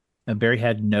 And Barry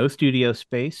had no studio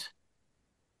space.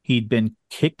 He'd been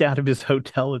kicked out of his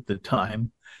hotel at the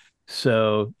time.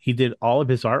 So he did all of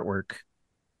his artwork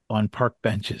on park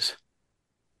benches.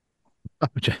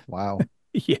 Wow.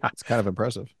 Yeah. It's kind of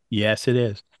impressive. Yes, it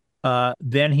is.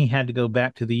 Then he had to go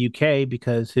back to the UK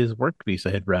because his work visa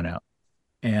had run out.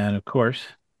 And of course,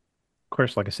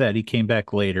 like I said, he came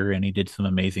back later and he did some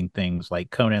amazing things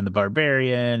like Conan the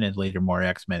Barbarian and later more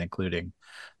X-Men, including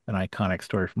an iconic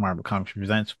story from Marvel Comics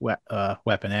Presents,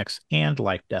 Weapon X, and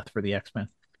Life Death for the X-Men.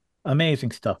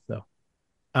 Amazing stuff, though.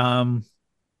 I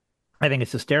think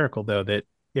it's hysterical, though, that,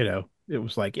 it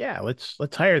was like, yeah, let's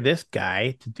hire this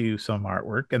guy to do some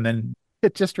artwork. And then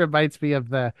it just reminds me of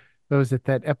what was it,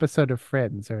 that episode of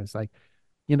Friends, where it's like,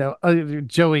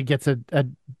 Joey gets a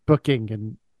booking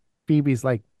and Phoebe's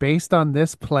like, based on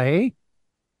this play?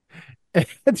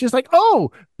 It's just like,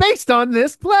 oh, based on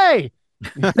this play.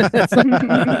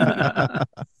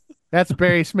 That's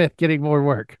Barry Smith getting more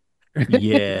work.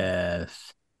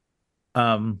 Yes.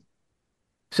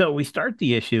 So we start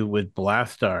the issue with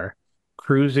Blastar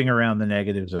cruising around the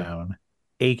negative zone,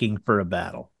 aching for a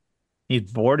battle.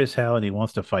 He's bored as hell and he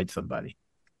wants to fight somebody.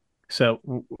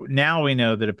 So now we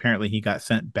know that apparently he got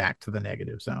sent back to the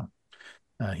negative zone.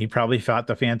 He probably fought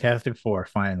the Fantastic Four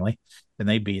finally, and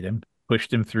they beat him,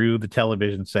 pushed him through the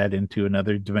television set into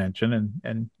another dimension.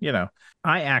 And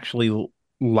I actually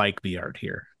like the art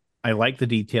here. I like the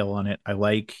detail on it. I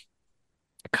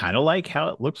kind of like how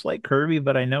it looks like Kirby,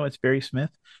 but I know it's Barry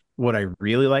Smith. What I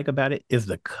really like about it is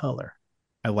the color.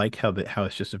 I like how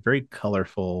it's just a very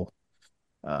colorful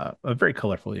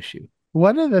issue.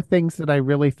 One of the things that I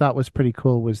really thought was pretty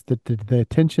cool was the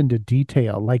attention to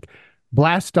detail. Like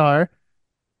Blastar,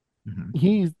 Hmm.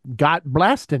 he's got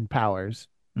blasting powers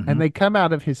and Hmm. they come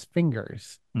out of his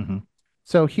fingers. Hmm.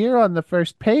 So here on the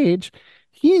first page,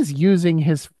 he's using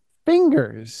his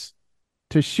fingers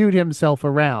to shoot himself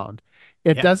around.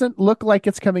 It Yeah, doesn't look like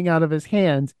it's coming out of his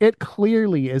hands. It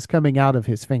clearly is coming out of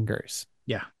his fingers.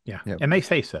 yeah, yeah. Yep. And they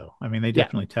say so. I mean, they Yeah.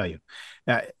 definitely tell you.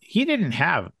 He didn't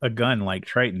have a gun like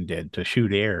Triton did to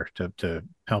shoot air to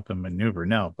help him maneuver.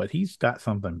 No, but he's got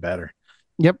something better.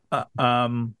 Yep. Uh,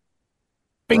 um,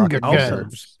 Finger Rocket Also,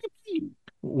 guns. boosters.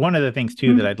 one of the things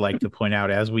too that I'd like to point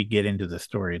out as we get into the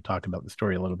story and talk about the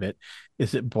story a little bit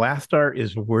is that Blastar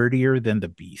is wordier than the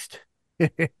Beast.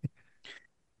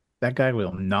 That guy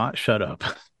will not shut up.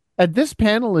 And this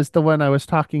panel is the one I was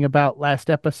talking about last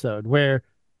episode where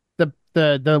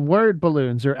the word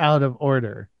balloons are out of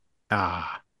order.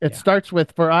 Ah, It yeah, starts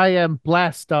with "For I am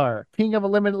Blastar, king of a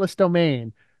limitless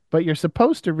domain," but you're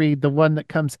supposed to read the one that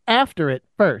comes after it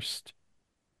first.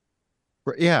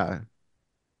 Yeah.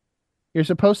 You're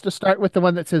supposed to start with the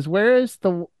one that says, where is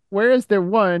there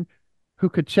one who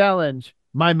could challenge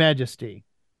my majesty?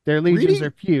 Their legions are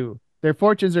Reading few, their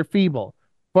fortunes are feeble.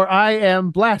 For I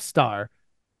am Blastar."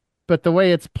 But the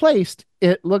way it's placed,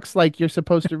 it looks like you're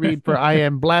supposed to read "For I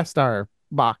am Blastar"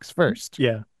 box first.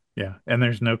 yeah, yeah. And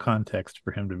there's no context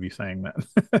for him to be saying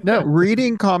that. No,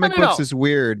 reading not comic at books all. is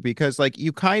weird because like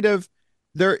you kind of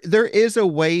there is a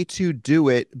way to do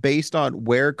it based on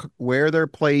where they're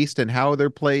placed and how they're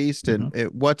placed and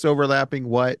Mhm. what's overlapping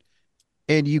what.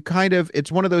 And you kind of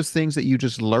it's one of those things that you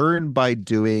just learn by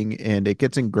doing and it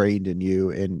gets ingrained in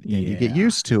you and you get Yeah.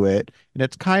 used to it and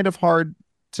it's kind of hard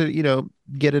to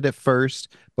get it at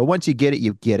first, but once you get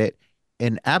it,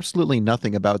 and absolutely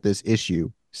nothing about this issue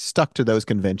stuck to those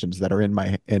conventions that are in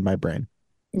my brain.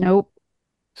 Nope.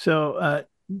 So,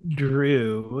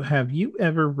 Drew, have you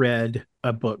ever read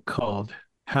a book called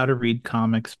How to Read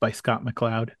Comics by Scott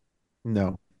McCloud?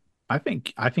 No. I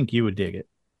think you would dig it.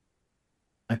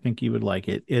 I think you would like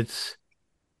it. It's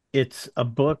a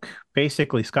book.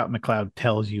 Basically, Scott McCloud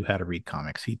tells you how to read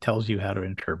comics. He tells you how to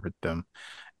interpret them.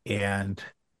 And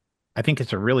I think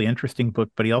it's a really interesting book,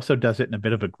 but he also does it in a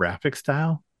bit of a graphic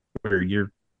style where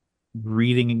you're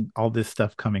reading all this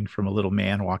stuff coming from a little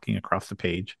man walking across the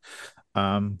page.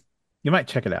 Um, you might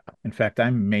check it out. In fact, I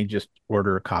may just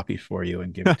order a copy for you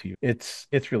and give it to you. It's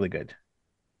really good.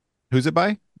 Who's it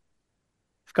by?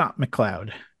 Scott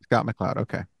McCloud. Scott McCloud.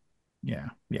 Okay. Yeah,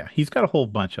 yeah. He's got a whole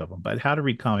bunch of them, but How to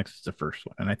Read Comics is the first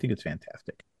one, and I think it's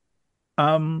fantastic.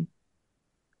 Um,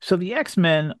 so the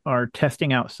X-Men are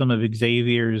testing out some of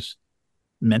Xavier's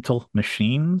mental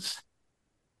machines.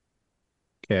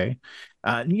 Okay.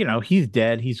 He's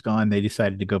dead. He's gone. They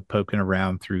decided to go poking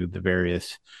around through the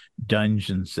various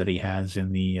dungeons that he has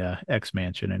in the X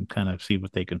Mansion and kind of see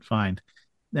what they can find.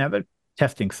 Now they're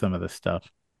testing some of the stuff.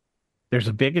 There's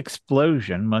a big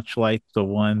explosion, much like the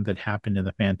one that happened in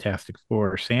the Fantastic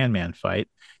Four Sandman fight,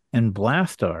 and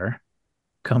Blastar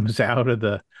comes out of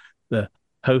the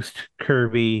post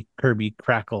Kirby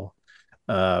Crackle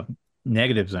uh,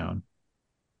 negative zone,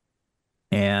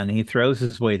 and he throws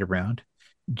his weight around.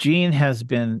 Jean has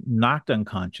been knocked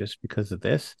unconscious because of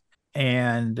this,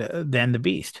 and then the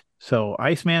Beast. So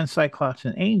Iceman, Cyclops,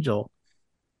 and Angel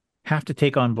have to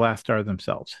take on Blastar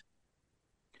themselves.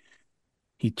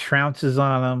 He trounces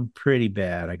on them pretty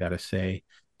bad, I gotta say,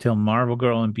 till Marvel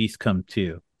Girl and Beast come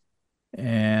too.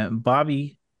 And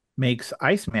Bobby makes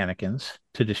ice mannequins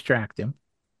to distract him.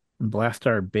 And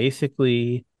Blastar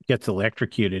basically gets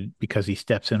electrocuted because he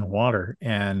steps in water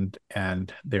and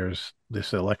there's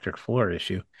this electric floor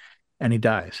issue and he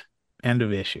dies. End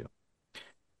of issue.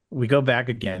 We go back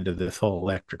again to this whole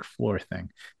electric floor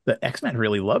thing. The X-Men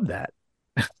really love that.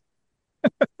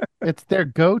 It's their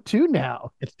go-to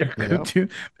now. It's their Yeah. go-to.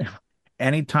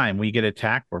 Anytime we get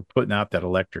attacked, we're putting out that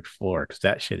electric floor because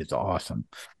that shit is awesome.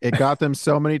 It got them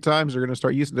so many times they're going to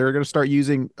start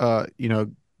using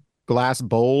glass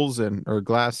bowls and or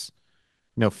glass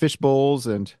fish bowls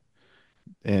and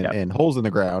Yep. and holes in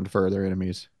the ground for their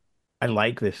enemies. I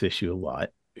like this issue a lot.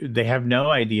 They have no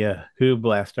idea who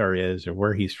Blastar is or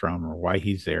where he's from or why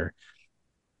he's there.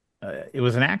 It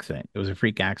was an accident. It was a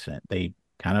freak accident. They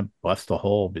kind of bust a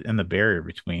hole in the barrier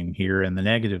between here and the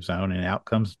negative zone, and out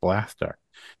comes Blastar.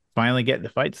 Finally getting to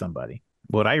fight somebody.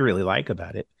 What I really like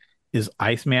about it is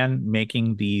Iceman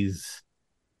making these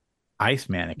ice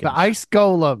The mannequins. ice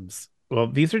golems. Well,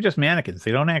 these are just mannequins.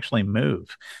 They don't actually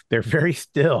move. They're very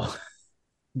still.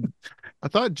 I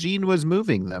thought Gene was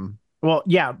moving them. Well,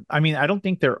 yeah, I mean, I don't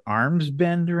think their arms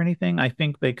bend or anything. I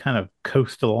think they kind of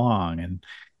coast along, and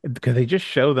because they just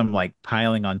show them like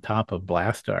piling on top of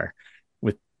Blastar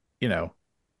with, you know,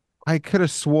 I could have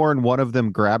sworn one of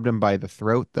them grabbed him by the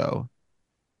throat, though.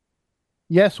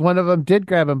 Yes, one of them did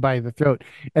grab him by the throat,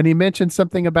 and he mentioned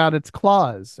something about its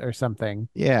claws or something.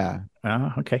 Yeah.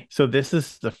 okay. So this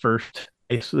is the first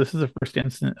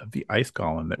incident of the ice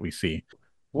golem that we see.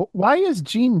 Why is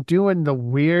Jean doing the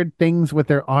weird things with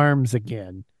her arms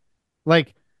again?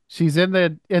 Like she's in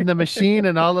the machine,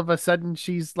 and all of a sudden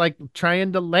she's like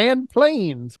trying to land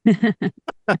planes.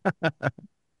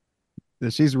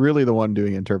 She's really the one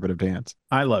doing interpretive dance.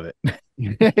 I love it.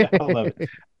 Yeah, I love it.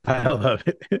 I love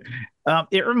it.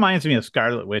 It reminds me of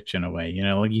Scarlet Witch in a way. You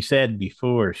know, like you said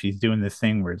before, she's doing this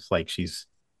thing where it's like she's,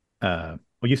 well,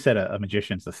 you said a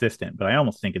magician's assistant, but I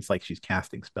almost think it's like she's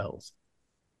casting spells.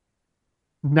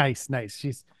 Nice, nice.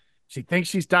 She thinks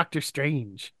she's Doctor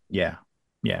Strange. Yeah,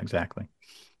 yeah, exactly.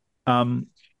 Um,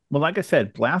 well, like I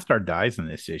said, Blastar dies in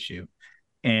this issue,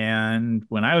 and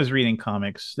when I was reading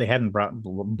comics, they hadn't brought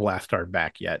Blastar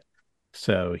back yet.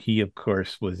 So he, of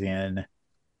course, was in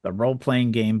the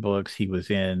role-playing game books. He was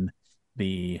in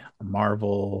the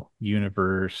Marvel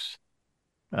Universe,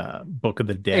 Book of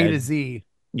the A to Dead. Z.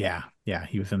 Yeah, yeah,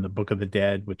 he was in the Book of the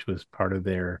Dead, which was part of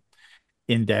their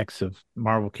index of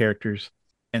Marvel characters.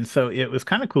 And so it was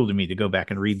kind of cool to me to go back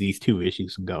and read these two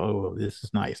issues and go, oh, this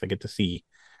is nice. I get to see,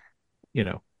 you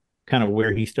know, kind of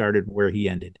where he started, where he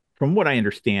ended. From what I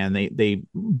understand, they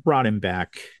brought him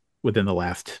back within the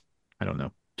last, I don't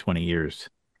know, 20 years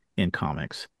in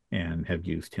comics and have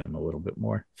used him a little bit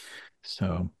more.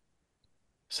 So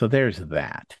there's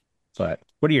that. But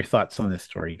what are your thoughts on this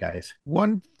story, guys?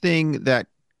 One thing that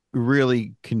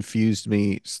really confused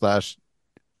me slash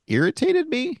irritated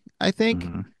me, I think,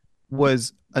 Mm-hmm.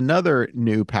 was another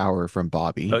new power from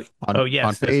Bobby Oh, oh on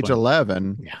yes, this page one.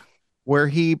 11, Yeah. where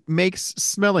he makes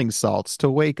smelling salts to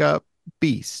wake up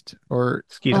Beast, or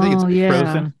Excuse I me. think it's Oh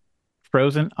yeah.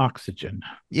 Frozen oxygen.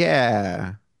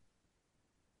 yeah.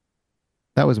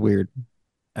 That was weird.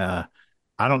 Uh,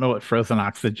 I don't know what frozen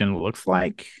oxygen looks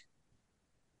like.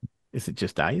 Is it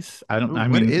just ice? I don't. Ooh, I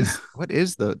mean, what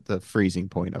is the freezing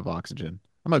point of oxygen?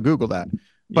 I'm gonna Google that.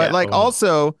 But yeah. like Oh,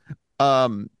 also,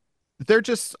 um, they're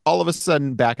just all of a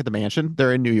sudden back at the mansion.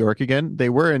 They're in New York again. They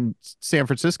were in San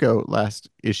Francisco last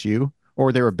issue,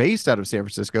 or they were based out of San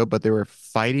Francisco, but they were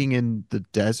fighting in the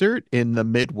desert in the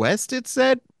Midwest, it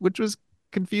said, which was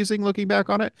confusing looking back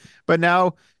on it. But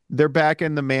now they're back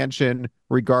in the mansion,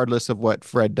 regardless of what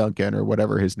Fred Duncan or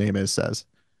whatever his name is says.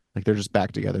 Like they're just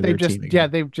back together. They're a team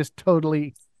again. They've just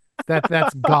totally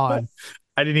that's gone.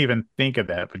 I didn't even think of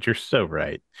that, but you're so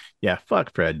right. Yeah,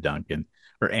 fuck Fred Duncan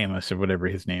or Amos or whatever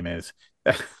his name is.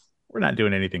 We're not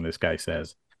doing anything this guy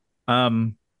says.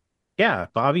 Um, yeah,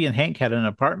 Bobby and Hank had an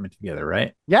apartment together,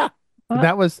 right? Yeah. Uh,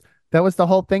 That was the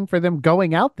whole thing for them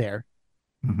going out there.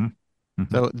 Mm-hmm.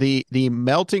 Mm-hmm. So the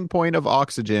melting point of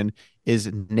oxygen is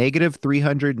negative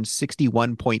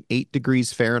 361.8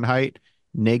 degrees Fahrenheit,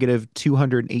 negative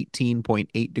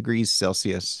 218.8 degrees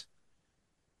Celsius,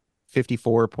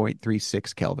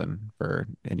 54.36 Kelvin for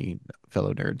any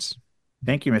fellow nerds.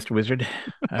 Thank you, Mr. Wizard.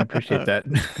 I appreciate that.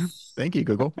 Thank you,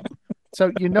 Google.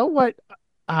 So you know what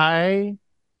I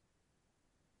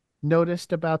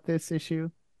noticed about this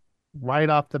issue right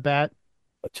off the bat?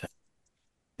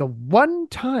 The one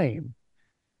time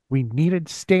we needed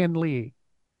Stan Lee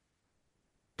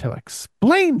to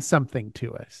explain something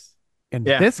to us. In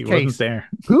Yeah, this he wasn't case, there.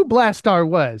 who Blastar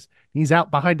was. He's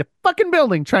out behind a fucking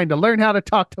building trying to learn how to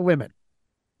talk to women.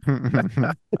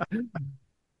 Oh,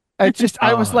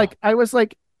 I was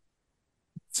like,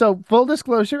 so full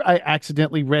disclosure, I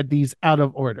accidentally read these out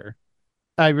of order.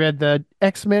 I read the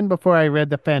X-Men before I read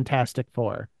the Fantastic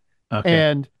Four. okay.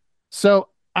 And so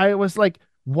I was like,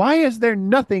 why is there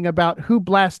nothing about who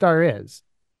Blastar is?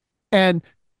 And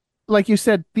like you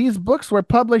said, these books were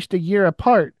published a year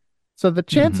apart. So the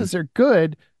Mm-hmm. chances are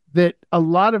good that a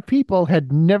lot of people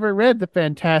had never read the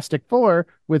Fantastic Four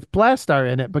with Blastar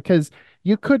in it because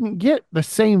you couldn't get the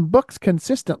same books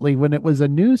consistently when it was a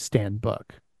newsstand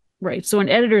book. Right. So an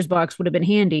editor's box would have been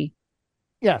handy.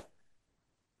 Yeah.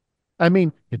 I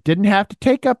mean, it didn't have to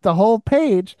take up the whole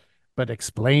page, but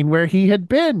explain where he had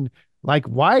been, like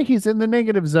why he's in the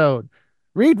negative zone.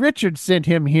 Reed Richards sent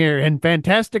him here in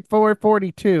Fantastic Four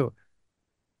 42.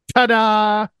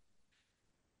 Ta-da!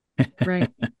 Right.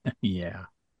 Yeah,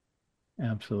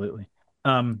 absolutely.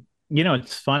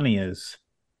 It's funny is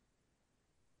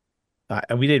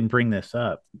we didn't bring this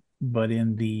up, but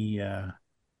in the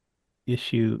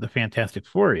the Fantastic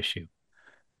Four issue,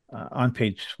 on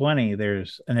page 20,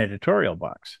 there's an editorial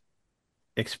box.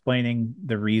 explaining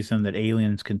the reason that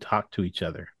aliens can talk to each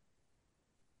other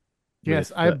Yes,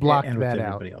 with I blocked and with that out.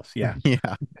 everybody else. Yeah.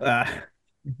 Yeah. Uh,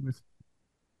 It was-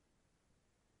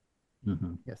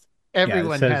 mhm. yes, Yeah, it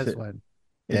everyone says has that one.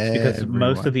 it's because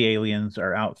most of Everyone. the aliens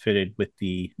are outfitted with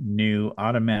the new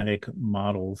automatic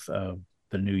models of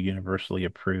the new universally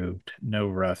approved no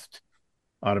rust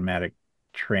automatic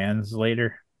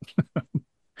translator.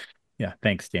 Yeah,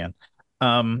 thanks, Dan.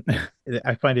 Um,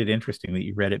 I find it interesting that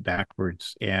you read it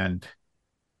backwards, and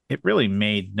it really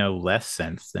made no less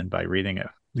sense than by reading it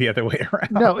the other way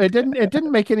No, around. it didn't. It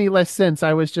didn't make any less sense.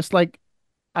 I was just like,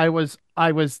 I was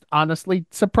honestly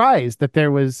surprised that there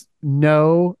was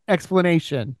no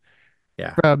explanation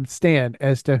Yeah. from Stan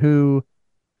as to who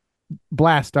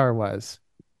Blastar was.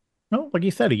 No, like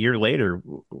you said, a year later,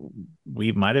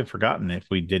 we might have forgotten if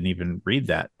we didn't even read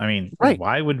that. I mean, Right.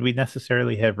 why would we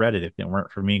necessarily have read it if it weren't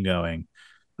for me going,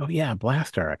 oh, yeah,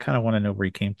 Blastar. I kind of want to know where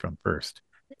he came from first.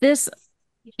 This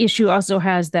issue also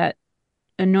has that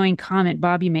annoying comment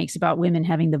Bobby makes about women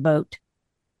having the vote.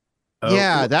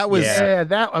 Yeah, Oh, that was yeah. Yeah,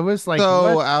 that I was like,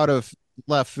 so what? out of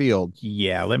left field.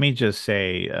 Yeah, let me just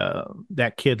say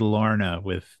that kid Lorna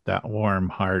with that warm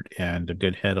heart and a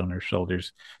good head on her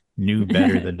shoulders knew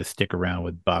better than to stick around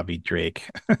with Bobby Drake.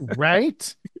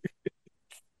 Right?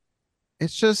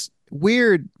 It's just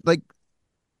weird. Like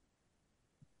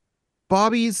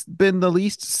Bobby's been the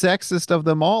least sexist of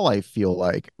them all, I feel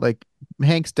like. Like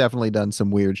Hank's definitely done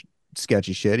some weird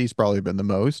sketchy shit. He's probably been the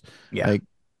most. Yeah. Like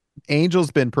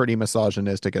Angel's been pretty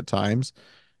misogynistic at times.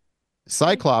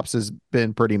 Cyclops has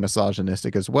been pretty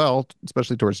misogynistic as well,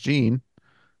 especially towards Jean.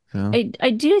 So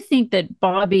I do think that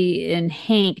Bobby and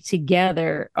Hank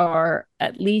together are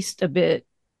at least a bit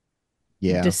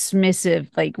yeah. dismissive.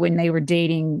 Like when they were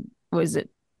dating, was it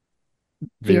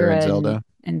Vera and Vera Zelda.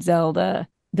 and Zelda?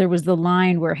 There was the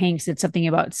line where Hank said something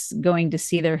about going to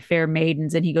see their fair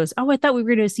maidens, and he goes, "Oh, I thought we were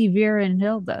going to see Vera and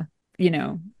Zelda." You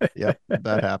know, Yep,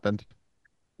 that happened.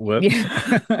 Whoops.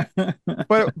 yeah,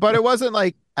 But it wasn't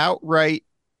like outright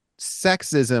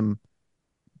sexism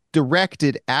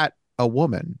directed at a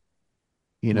woman,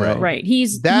 you Right. know. right.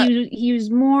 He's That he was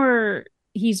more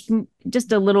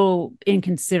just a little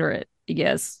inconsiderate, I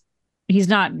guess. He's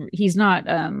not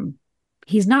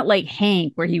like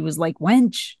Hank where he was like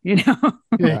wench, you know,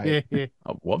 right.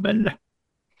 A woman.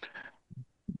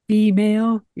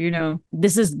 female, you know.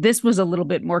 This was a little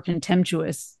bit more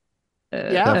contemptuous.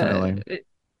 Yeah. Definitely.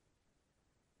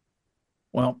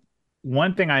 Well,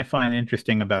 one thing I find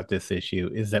interesting about this issue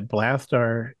is that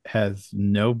Blastar has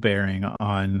no bearing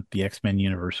on the X-Men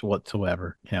universe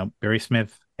whatsoever. You know, Barry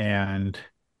Smith and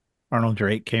Arnold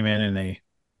Drake came in and they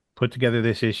put together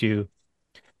this issue.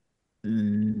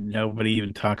 Nobody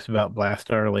even talks about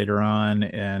Blastar later on,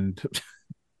 and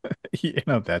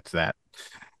that's that.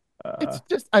 Uh, It's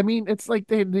just, I mean, it's like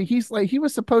he's like, he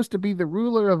was supposed to be the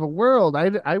ruler of a world.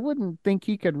 I wouldn't think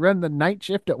he could run the night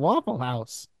shift at Waffle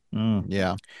House. mm,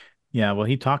 Yeah. yeah, well,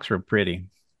 he talks real pretty.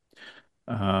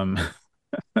 Um,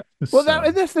 Well,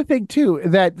 so that's the thing too.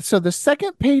 That so the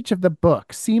second page of the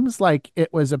book seems like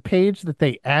it was a page that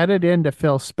they added in to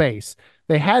fill space.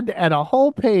 They had to add a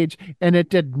whole page, and it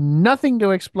did nothing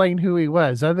to explain who he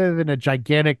was, other than a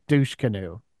gigantic douche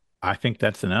canoe. I think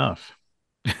that's enough.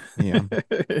 Yeah.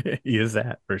 He is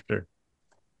that for sure.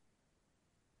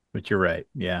 But you're right.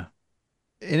 Yeah.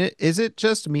 And is it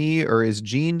just me or is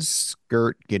Jean's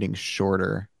skirt getting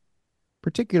shorter,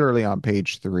 particularly on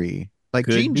page 3? Like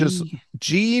Could be.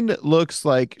 Jean looks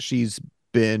like she's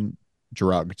been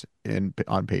drugged in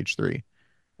on page 3.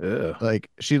 Ugh. Like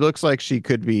she looks like she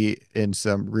could be in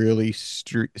some really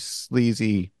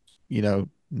sleazy,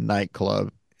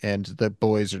 nightclub, and the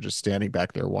boys are just standing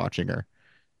back there watching her.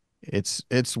 It's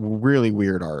really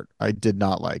weird art. I did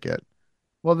not like it.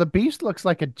 Well, the beast looks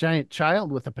like a giant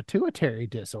child with a pituitary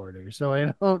disorder. So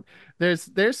I don't. There's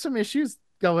some issues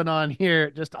going on here,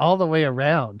 just all the way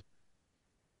around.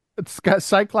 It's got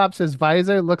Cyclops'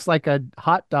 visor looks like a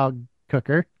hot dog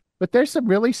cooker. But there's some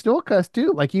really stool cuts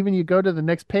too. Like even you go to the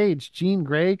next page, Jean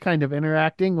Grey kind of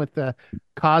interacting with the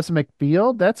cosmic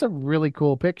field. That's a really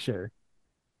cool picture.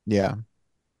 Yeah.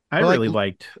 I But like really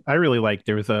liked I really liked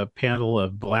there was a panel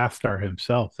of Blastar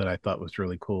himself that I thought was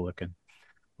really cool looking.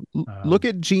 look Um,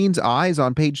 at Jean's eyes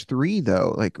on page 3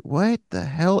 though. Like what the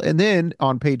hell? And then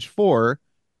on page 4,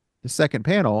 the second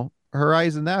panel, her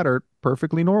eyes in that are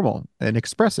perfectly normal and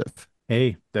expressive.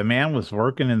 hey, the man was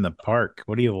working in the park.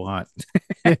 What do you want?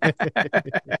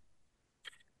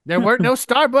 There weren't no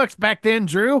Starbucks back then,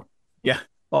 Drew. Yeah.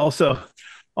 Also,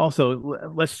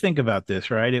 let's think about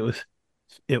this, right?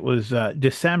 It was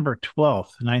December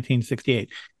 12th, 1968.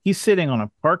 He's sitting on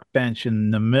a park bench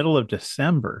in the middle of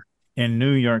December in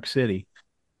New York City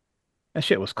That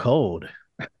shit was cold.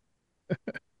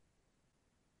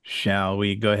 Shall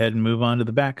we go ahead and move on to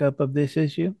the backup of this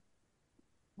issue?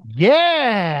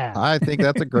 Yeah. I think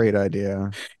that's a great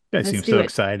idea. I Let's seem do so it.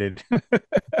 excited.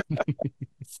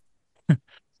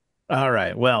 All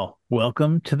right. Well,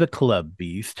 welcome to the Club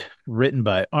Beast, written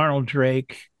by Arnold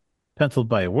Drake, penciled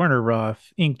by Werner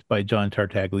Roth, inked by John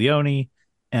Tartaglione,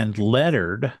 and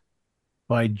lettered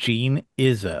by Gene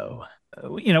Izzo.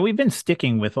 We've been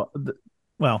sticking with,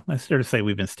 well, I sort of say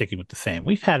we've been sticking with the same.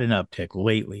 We've had an uptick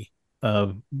lately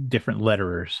of different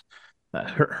letterers.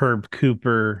 Herb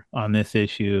Cooper on this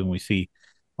issue, and we see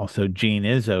also Gene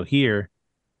Izzo here.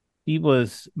 He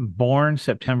was born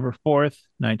September 4th,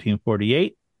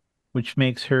 1948, which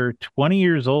makes her 20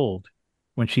 years old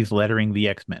when she's lettering the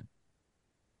X-Men.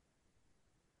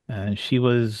 And she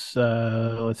was,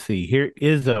 let's see, here,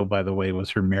 Izzo, by the way, was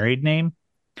her married name.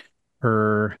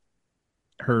 Her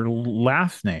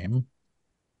last name,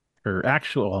 her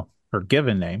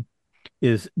given name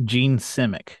is Jean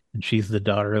Simic, and she's the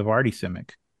daughter of Artie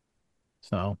Simic.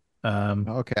 So,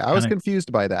 Okay, I was kind of,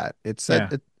 confused by that. yeah,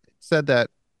 It said that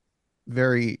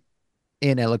very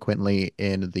ineloquently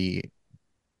in the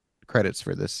credits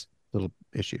for this little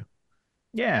issue.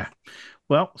 yeah.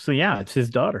 Well, so yeah, it's his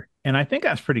daughter. And I think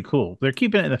that's pretty cool. They're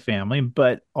keeping it in the family,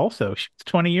 but also she was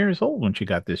 20 years old when she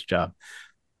got this job.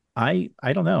 I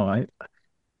don't know.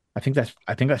 I think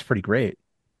that's pretty great.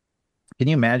 Can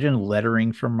you imagine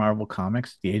lettering for Marvel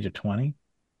Comics at the age of 20?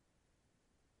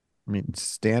 I mean,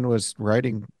 Stan was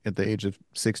writing at the age of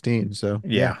 16, so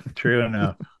yeah. Yeah, true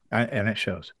enough. And it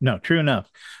shows. No, true enough.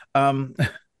 Um,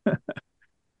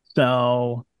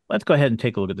 so let's go ahead and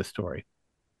take a look at the story.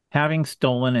 Having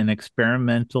stolen an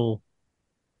experimental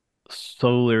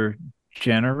solar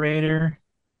generator,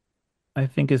 I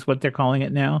think is what they're calling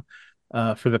it now,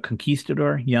 for the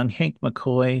Conquistador, young Hank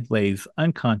McCoy lays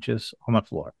unconscious on the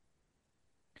floor.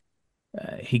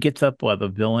 He gets up while the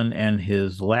villain and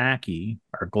his lackey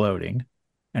are gloating,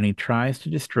 and he tries to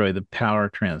destroy the power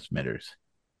transmitters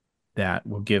that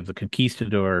will give the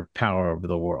Conquistador power over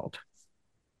the world.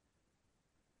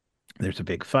 There's a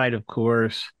big fight, of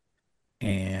course,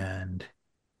 and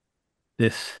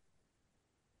this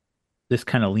this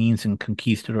kind of leans in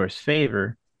Conquistador's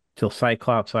favor till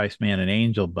Cyclops, Iceman, and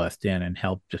Angel bust in and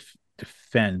help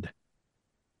defend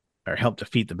or help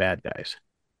defeat the bad guys.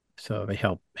 So they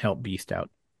help Beast out.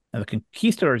 Now, the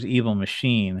Conquistador's evil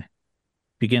machine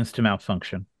begins to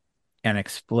malfunction and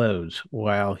explodes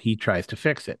while he tries to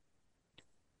fix it.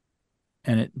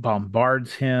 And it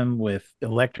bombards him with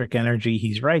electric energy.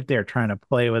 He's right there trying to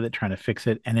play with it, trying to fix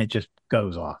it, and it just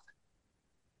goes off.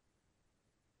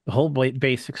 The whole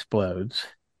base explodes,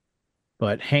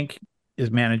 but Hank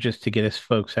manages to get his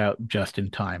folks out just in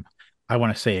time. I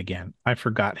want to say again, I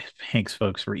forgot Hank's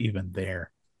folks were even there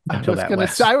until that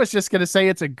last. I was just gonna say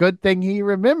it's a good thing he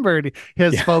remembered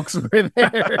his Yeah. folks were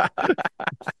there.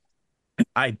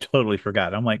 I totally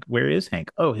forgot. I'm like, where is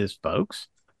Hank? Oh, his folks.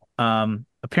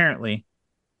 Apparently,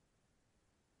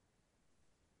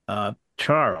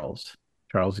 Charles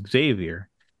Xavier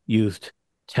used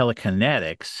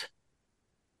telekinetics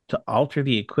to alter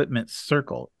the equipment's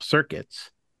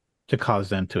circuits to cause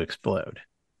them to explode.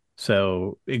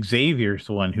 So Xavier's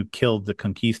the one who killed the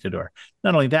Conquistador.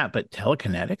 Not only that, but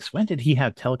telekinetics. When did he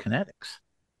have telekinetics?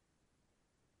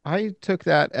 I took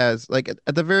that as like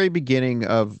at the very beginning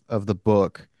of the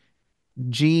book,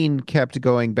 Gene kept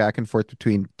going back and forth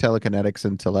between telekinetics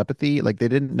and telepathy. Like they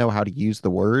didn't know how to use the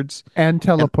words. And And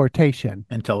teleportation.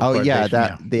 And oh yeah, teleportation,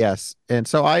 that yeah. yes. And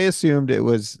so I assumed it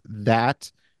was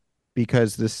that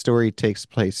because this story takes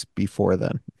place before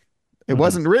then. It Mhm.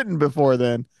 wasn't written before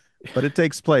then, but it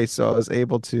takes place, so I was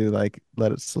able to like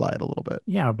let it slide a little bit.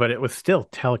 Yeah, but it was still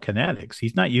telekinetics.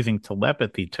 He's not using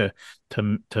telepathy to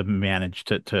manage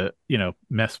to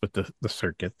mess with the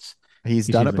circuits. He's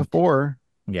He's done it using before.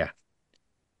 yeah.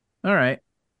 All right.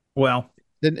 Well,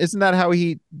 Then isn't that how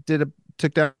he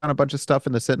took down a bunch of stuff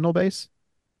in the Sentinel base?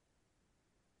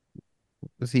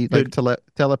 Was he like good.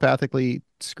 telepathically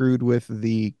screwed with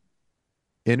the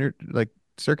inner like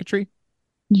circuitry?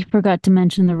 You forgot to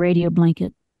mention the radio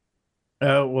blanket.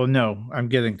 Oh, well, no, I'm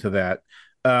getting to that.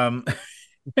 Um,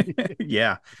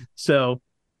 yeah. So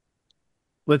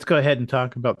let's go ahead and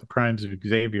talk about the crimes of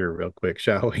Xavier real quick,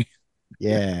 shall we?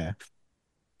 Yeah.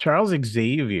 Charles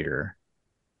Xavier,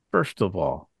 first of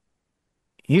all,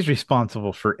 he's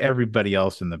responsible for everybody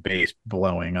else in the base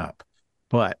blowing up,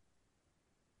 but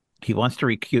he wants to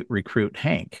recruit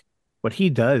Hank. What he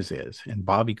does is, and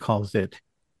Bobby calls it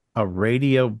a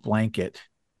radio blanket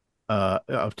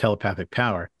of telepathic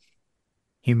power.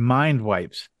 He mind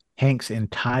wipes Hank's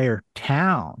entire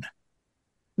town.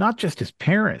 not just his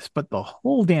parents, but the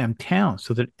whole damn town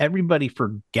so that everybody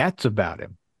forgets about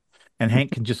him and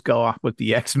Hank can just go off with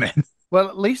the X-Men. Well,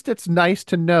 at least it's nice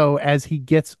to know as he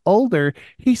gets older,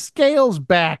 he scales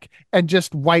back and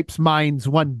just wipes minds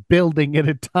one building at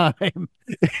a time.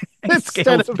 He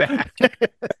scales back.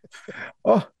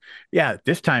 Oh, yeah.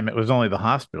 This time it was only the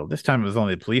hospital. This time it was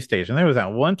only the police station. There was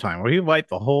that one time where he wiped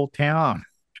the whole town.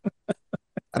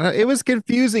 It was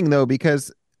confusing though,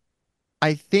 because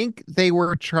I think they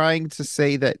were trying to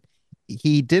say that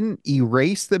he didn't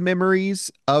erase the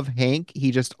memories of Hank.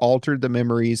 He just altered the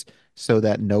memories so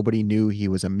that nobody knew he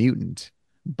was a mutant.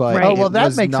 But Oh, Right. well, it that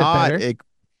was makes it not. better.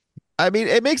 I mean,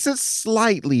 it makes it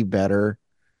slightly better,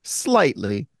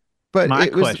 slightly, but My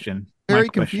it was question, my very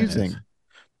question is, confusing.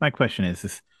 my question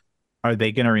is are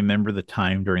they going to remember the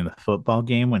time during the football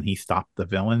game when he stopped the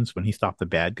villains, when he stopped the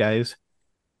bad guys?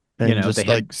 You And know, they just had,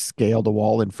 like scale the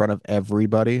wall in front of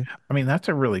everybody. I mean, that's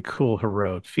a really cool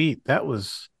heroic feat.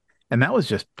 And that was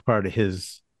just part of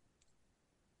his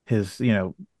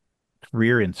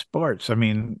career in sports. I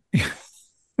mean,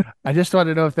 I just want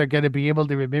to know if they're going to be able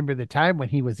to remember the time when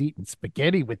he was eating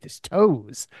spaghetti with his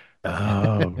toes.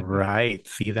 oh, right.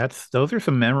 See, those are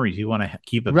some memories you want to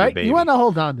keep of your Right? You want baby. to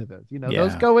hold on to those.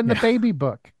 Those Yeah. go in the Yeah. baby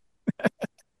book.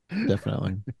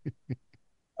 Definitely.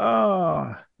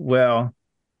 Oh, well,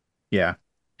 yeah.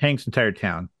 Hank's entire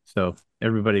town. So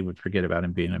everybody would forget about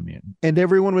him being a mutant. And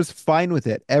everyone was fine with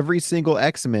it. Every single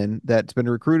X-Men that's been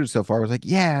recruited so far was like,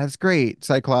 yeah, it's great.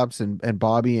 Cyclops and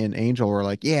Bobby and Angel were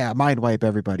like, yeah, mind wipe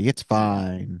everybody. It's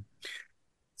fine.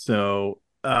 So,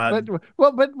 But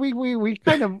we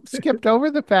kind of skipped over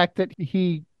the fact that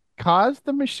he caused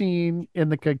the machine in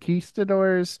the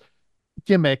conquistadors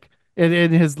gimmick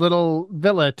in his little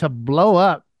villa to blow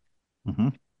up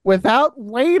mhm. without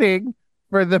waiting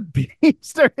for the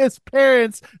beast or his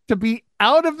parents to be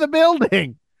out of the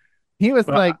building. He was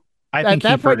Well, like, I at think he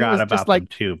that point, he forgot was just about like, them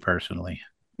too, personally.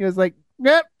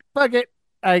 yep, fuck it.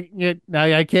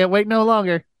 I can't wait no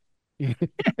longer.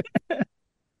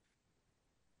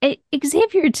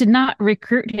 Xavier did not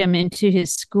recruit him into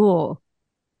his school.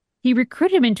 He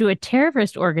recruited him into a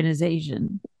terrorist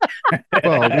organization.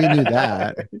 Well, we knew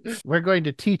that. We're going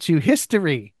to teach you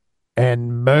history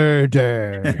and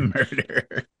murder.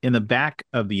 Murder. In the back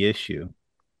of the issue,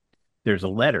 there's a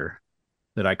letter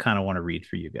that I kind of want to read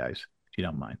for you guys, if you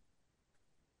don't mind.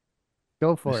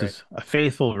 Go This for it. is a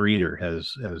faithful reader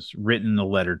has written a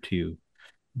letter to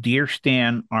Dear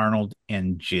Stan, Arnold,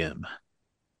 and Jim.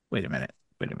 Wait a minute.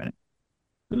 Wait a minute.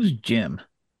 Who's Jim?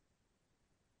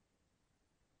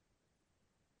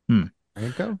 Hmm.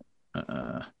 Franco?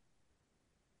 Uh,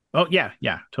 oh, yeah,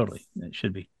 yeah, totally. It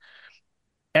should be.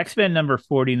 X-Men number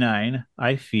 49,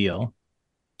 I feel,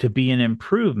 to be an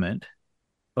improvement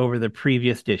over the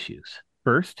previous issues.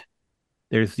 First,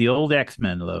 there's the old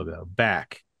X-Men logo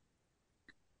back.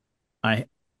 I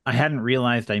I hadn't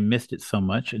realized I missed it so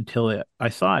much until I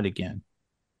saw it again.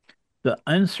 The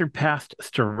unsurpassed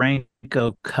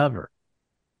Steranko cover.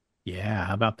 Yeah,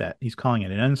 how about that? He's calling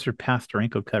it an unsurpassed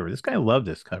Steranko cover. This guy loved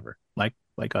this cover,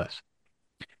 like us.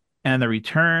 And the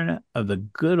return of the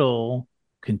good old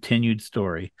continued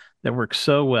story that works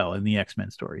so well in the X-Men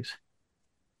stories.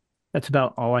 That's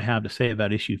about all I have to say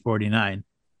about issue 49.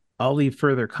 I'll leave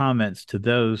further comments to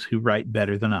those who write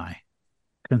better than I.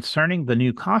 Concerning the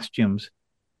new costumes,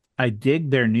 I dig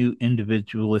their new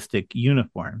individualistic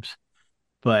uniforms,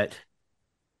 but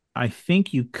I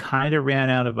think you kind of ran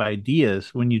out of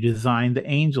ideas when you designed the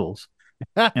angels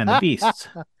and the beasts.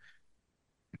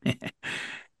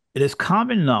 It is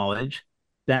common knowledge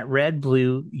that red,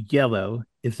 blue, yellow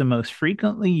is the most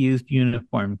frequently used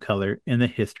uniform color in the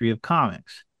history of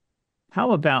comics.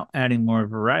 How about adding more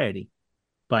variety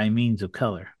by means of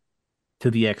color to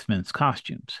the X-Men's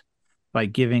costumes by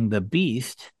giving the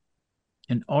Beast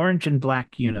an orange and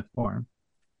black uniform,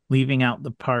 leaving out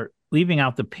the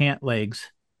pant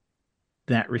legs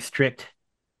that restrict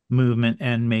movement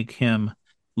and make him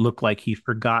look like he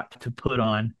forgot to put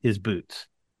on his boots.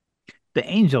 The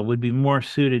angel would be more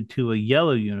suited to a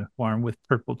yellow uniform with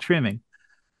purple trimming.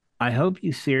 I hope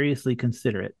you seriously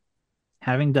consider it.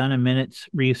 Having done a minute's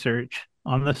research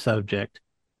on the subject,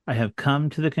 I have come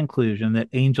to the conclusion that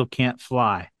Angel can't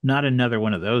fly. Not another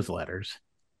one of those letters.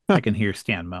 I can hear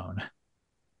Stan moan.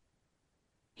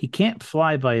 He can't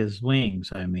fly by his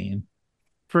wings, I mean.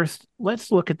 First,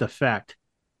 let's look at the facts.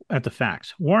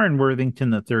 Warren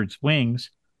Worthington III's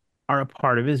wings are a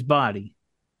part of his body,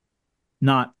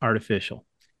 not artificial,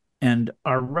 and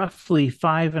are roughly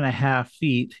 5.5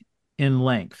 feet in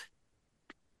length.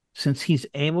 Since he's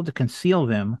able to conceal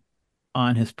them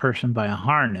on his person by a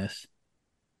harness,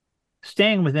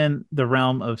 staying within the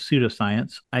realm of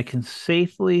pseudoscience, I can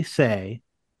safely say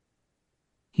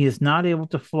he is not able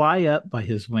to fly up by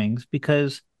his wings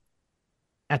because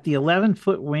at the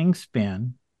 11-foot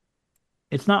wingspan,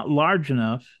 it's not large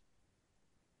enough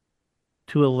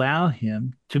to allow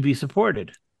him to be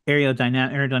supported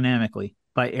aerodynamically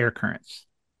by air currents.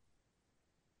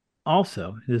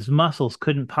 Also, his muscles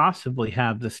couldn't possibly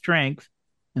have the strength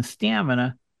and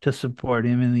stamina to support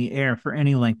him in the air for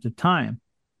any length of time.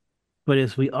 But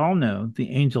as we all know,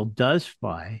 the angel does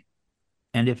fly,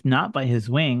 and if not by his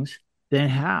wings, then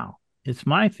how? It's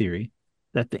my theory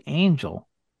that the angel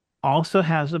also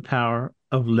has the power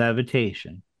of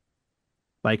levitation,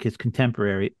 like his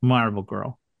contemporary Marvel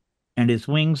Girl, and his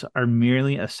wings are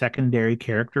merely a secondary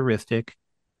characteristic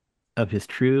of his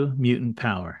true mutant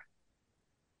power.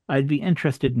 I'd be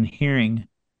interested in hearing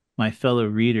my fellow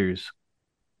readers'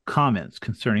 comments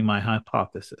concerning my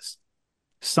hypothesis.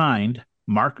 Signed,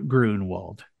 Mark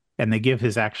Grunwald. And they give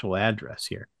his actual address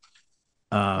here.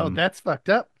 That's fucked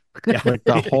up. Yeah. Like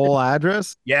the whole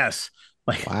address? Yes.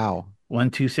 Like, wow.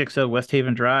 1260 West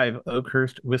Haven Drive,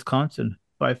 Oakhurst, Wisconsin,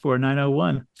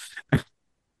 54901.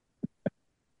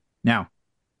 Now,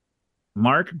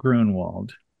 Mark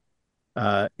Grunwald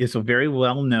is a very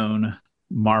well-known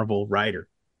Marvel writer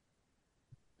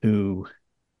who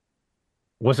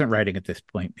wasn't writing at this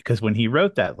point because when he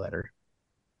wrote that letter,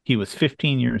 he was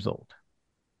 15 years old.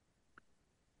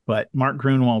 But Mark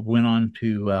Grunwald went on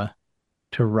to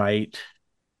write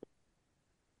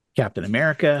Captain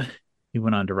America. He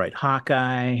went on to write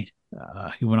Hawkeye.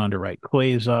 He went on to write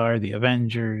Quasar, The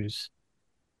Avengers,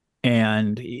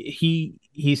 and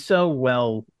he's so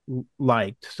well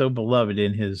liked, so beloved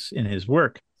in his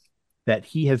work that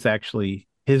he has actually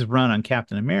his run on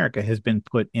Captain America has been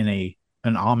put in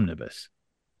an omnibus.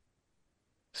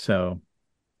 So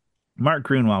Mark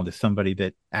Grunwald is somebody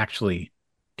that actually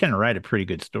can write a pretty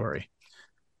good story.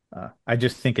 I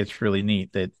just think it's really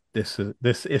neat that this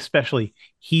especially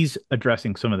he's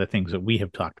addressing some of the things that we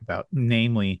have talked about,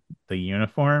 namely the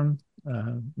uniform,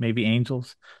 maybe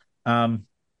angels. But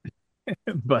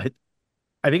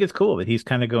I think it's cool that he's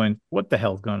kind of going, what the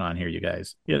hell's going on here, you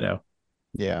guys? Yeah.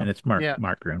 And it's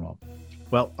Mark Grunwald.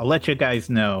 Well, I'll let you guys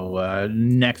know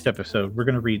next episode. We're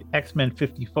going to read X-Men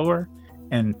 54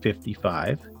 and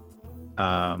 55.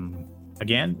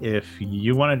 Again, if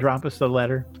you want to drop us a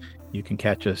letter, you can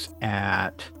catch us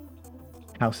at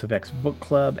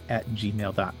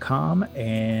houseofxbookclub@gmail.com,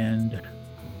 and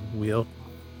we'll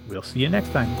see you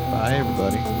next time. Bye,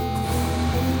 everybody.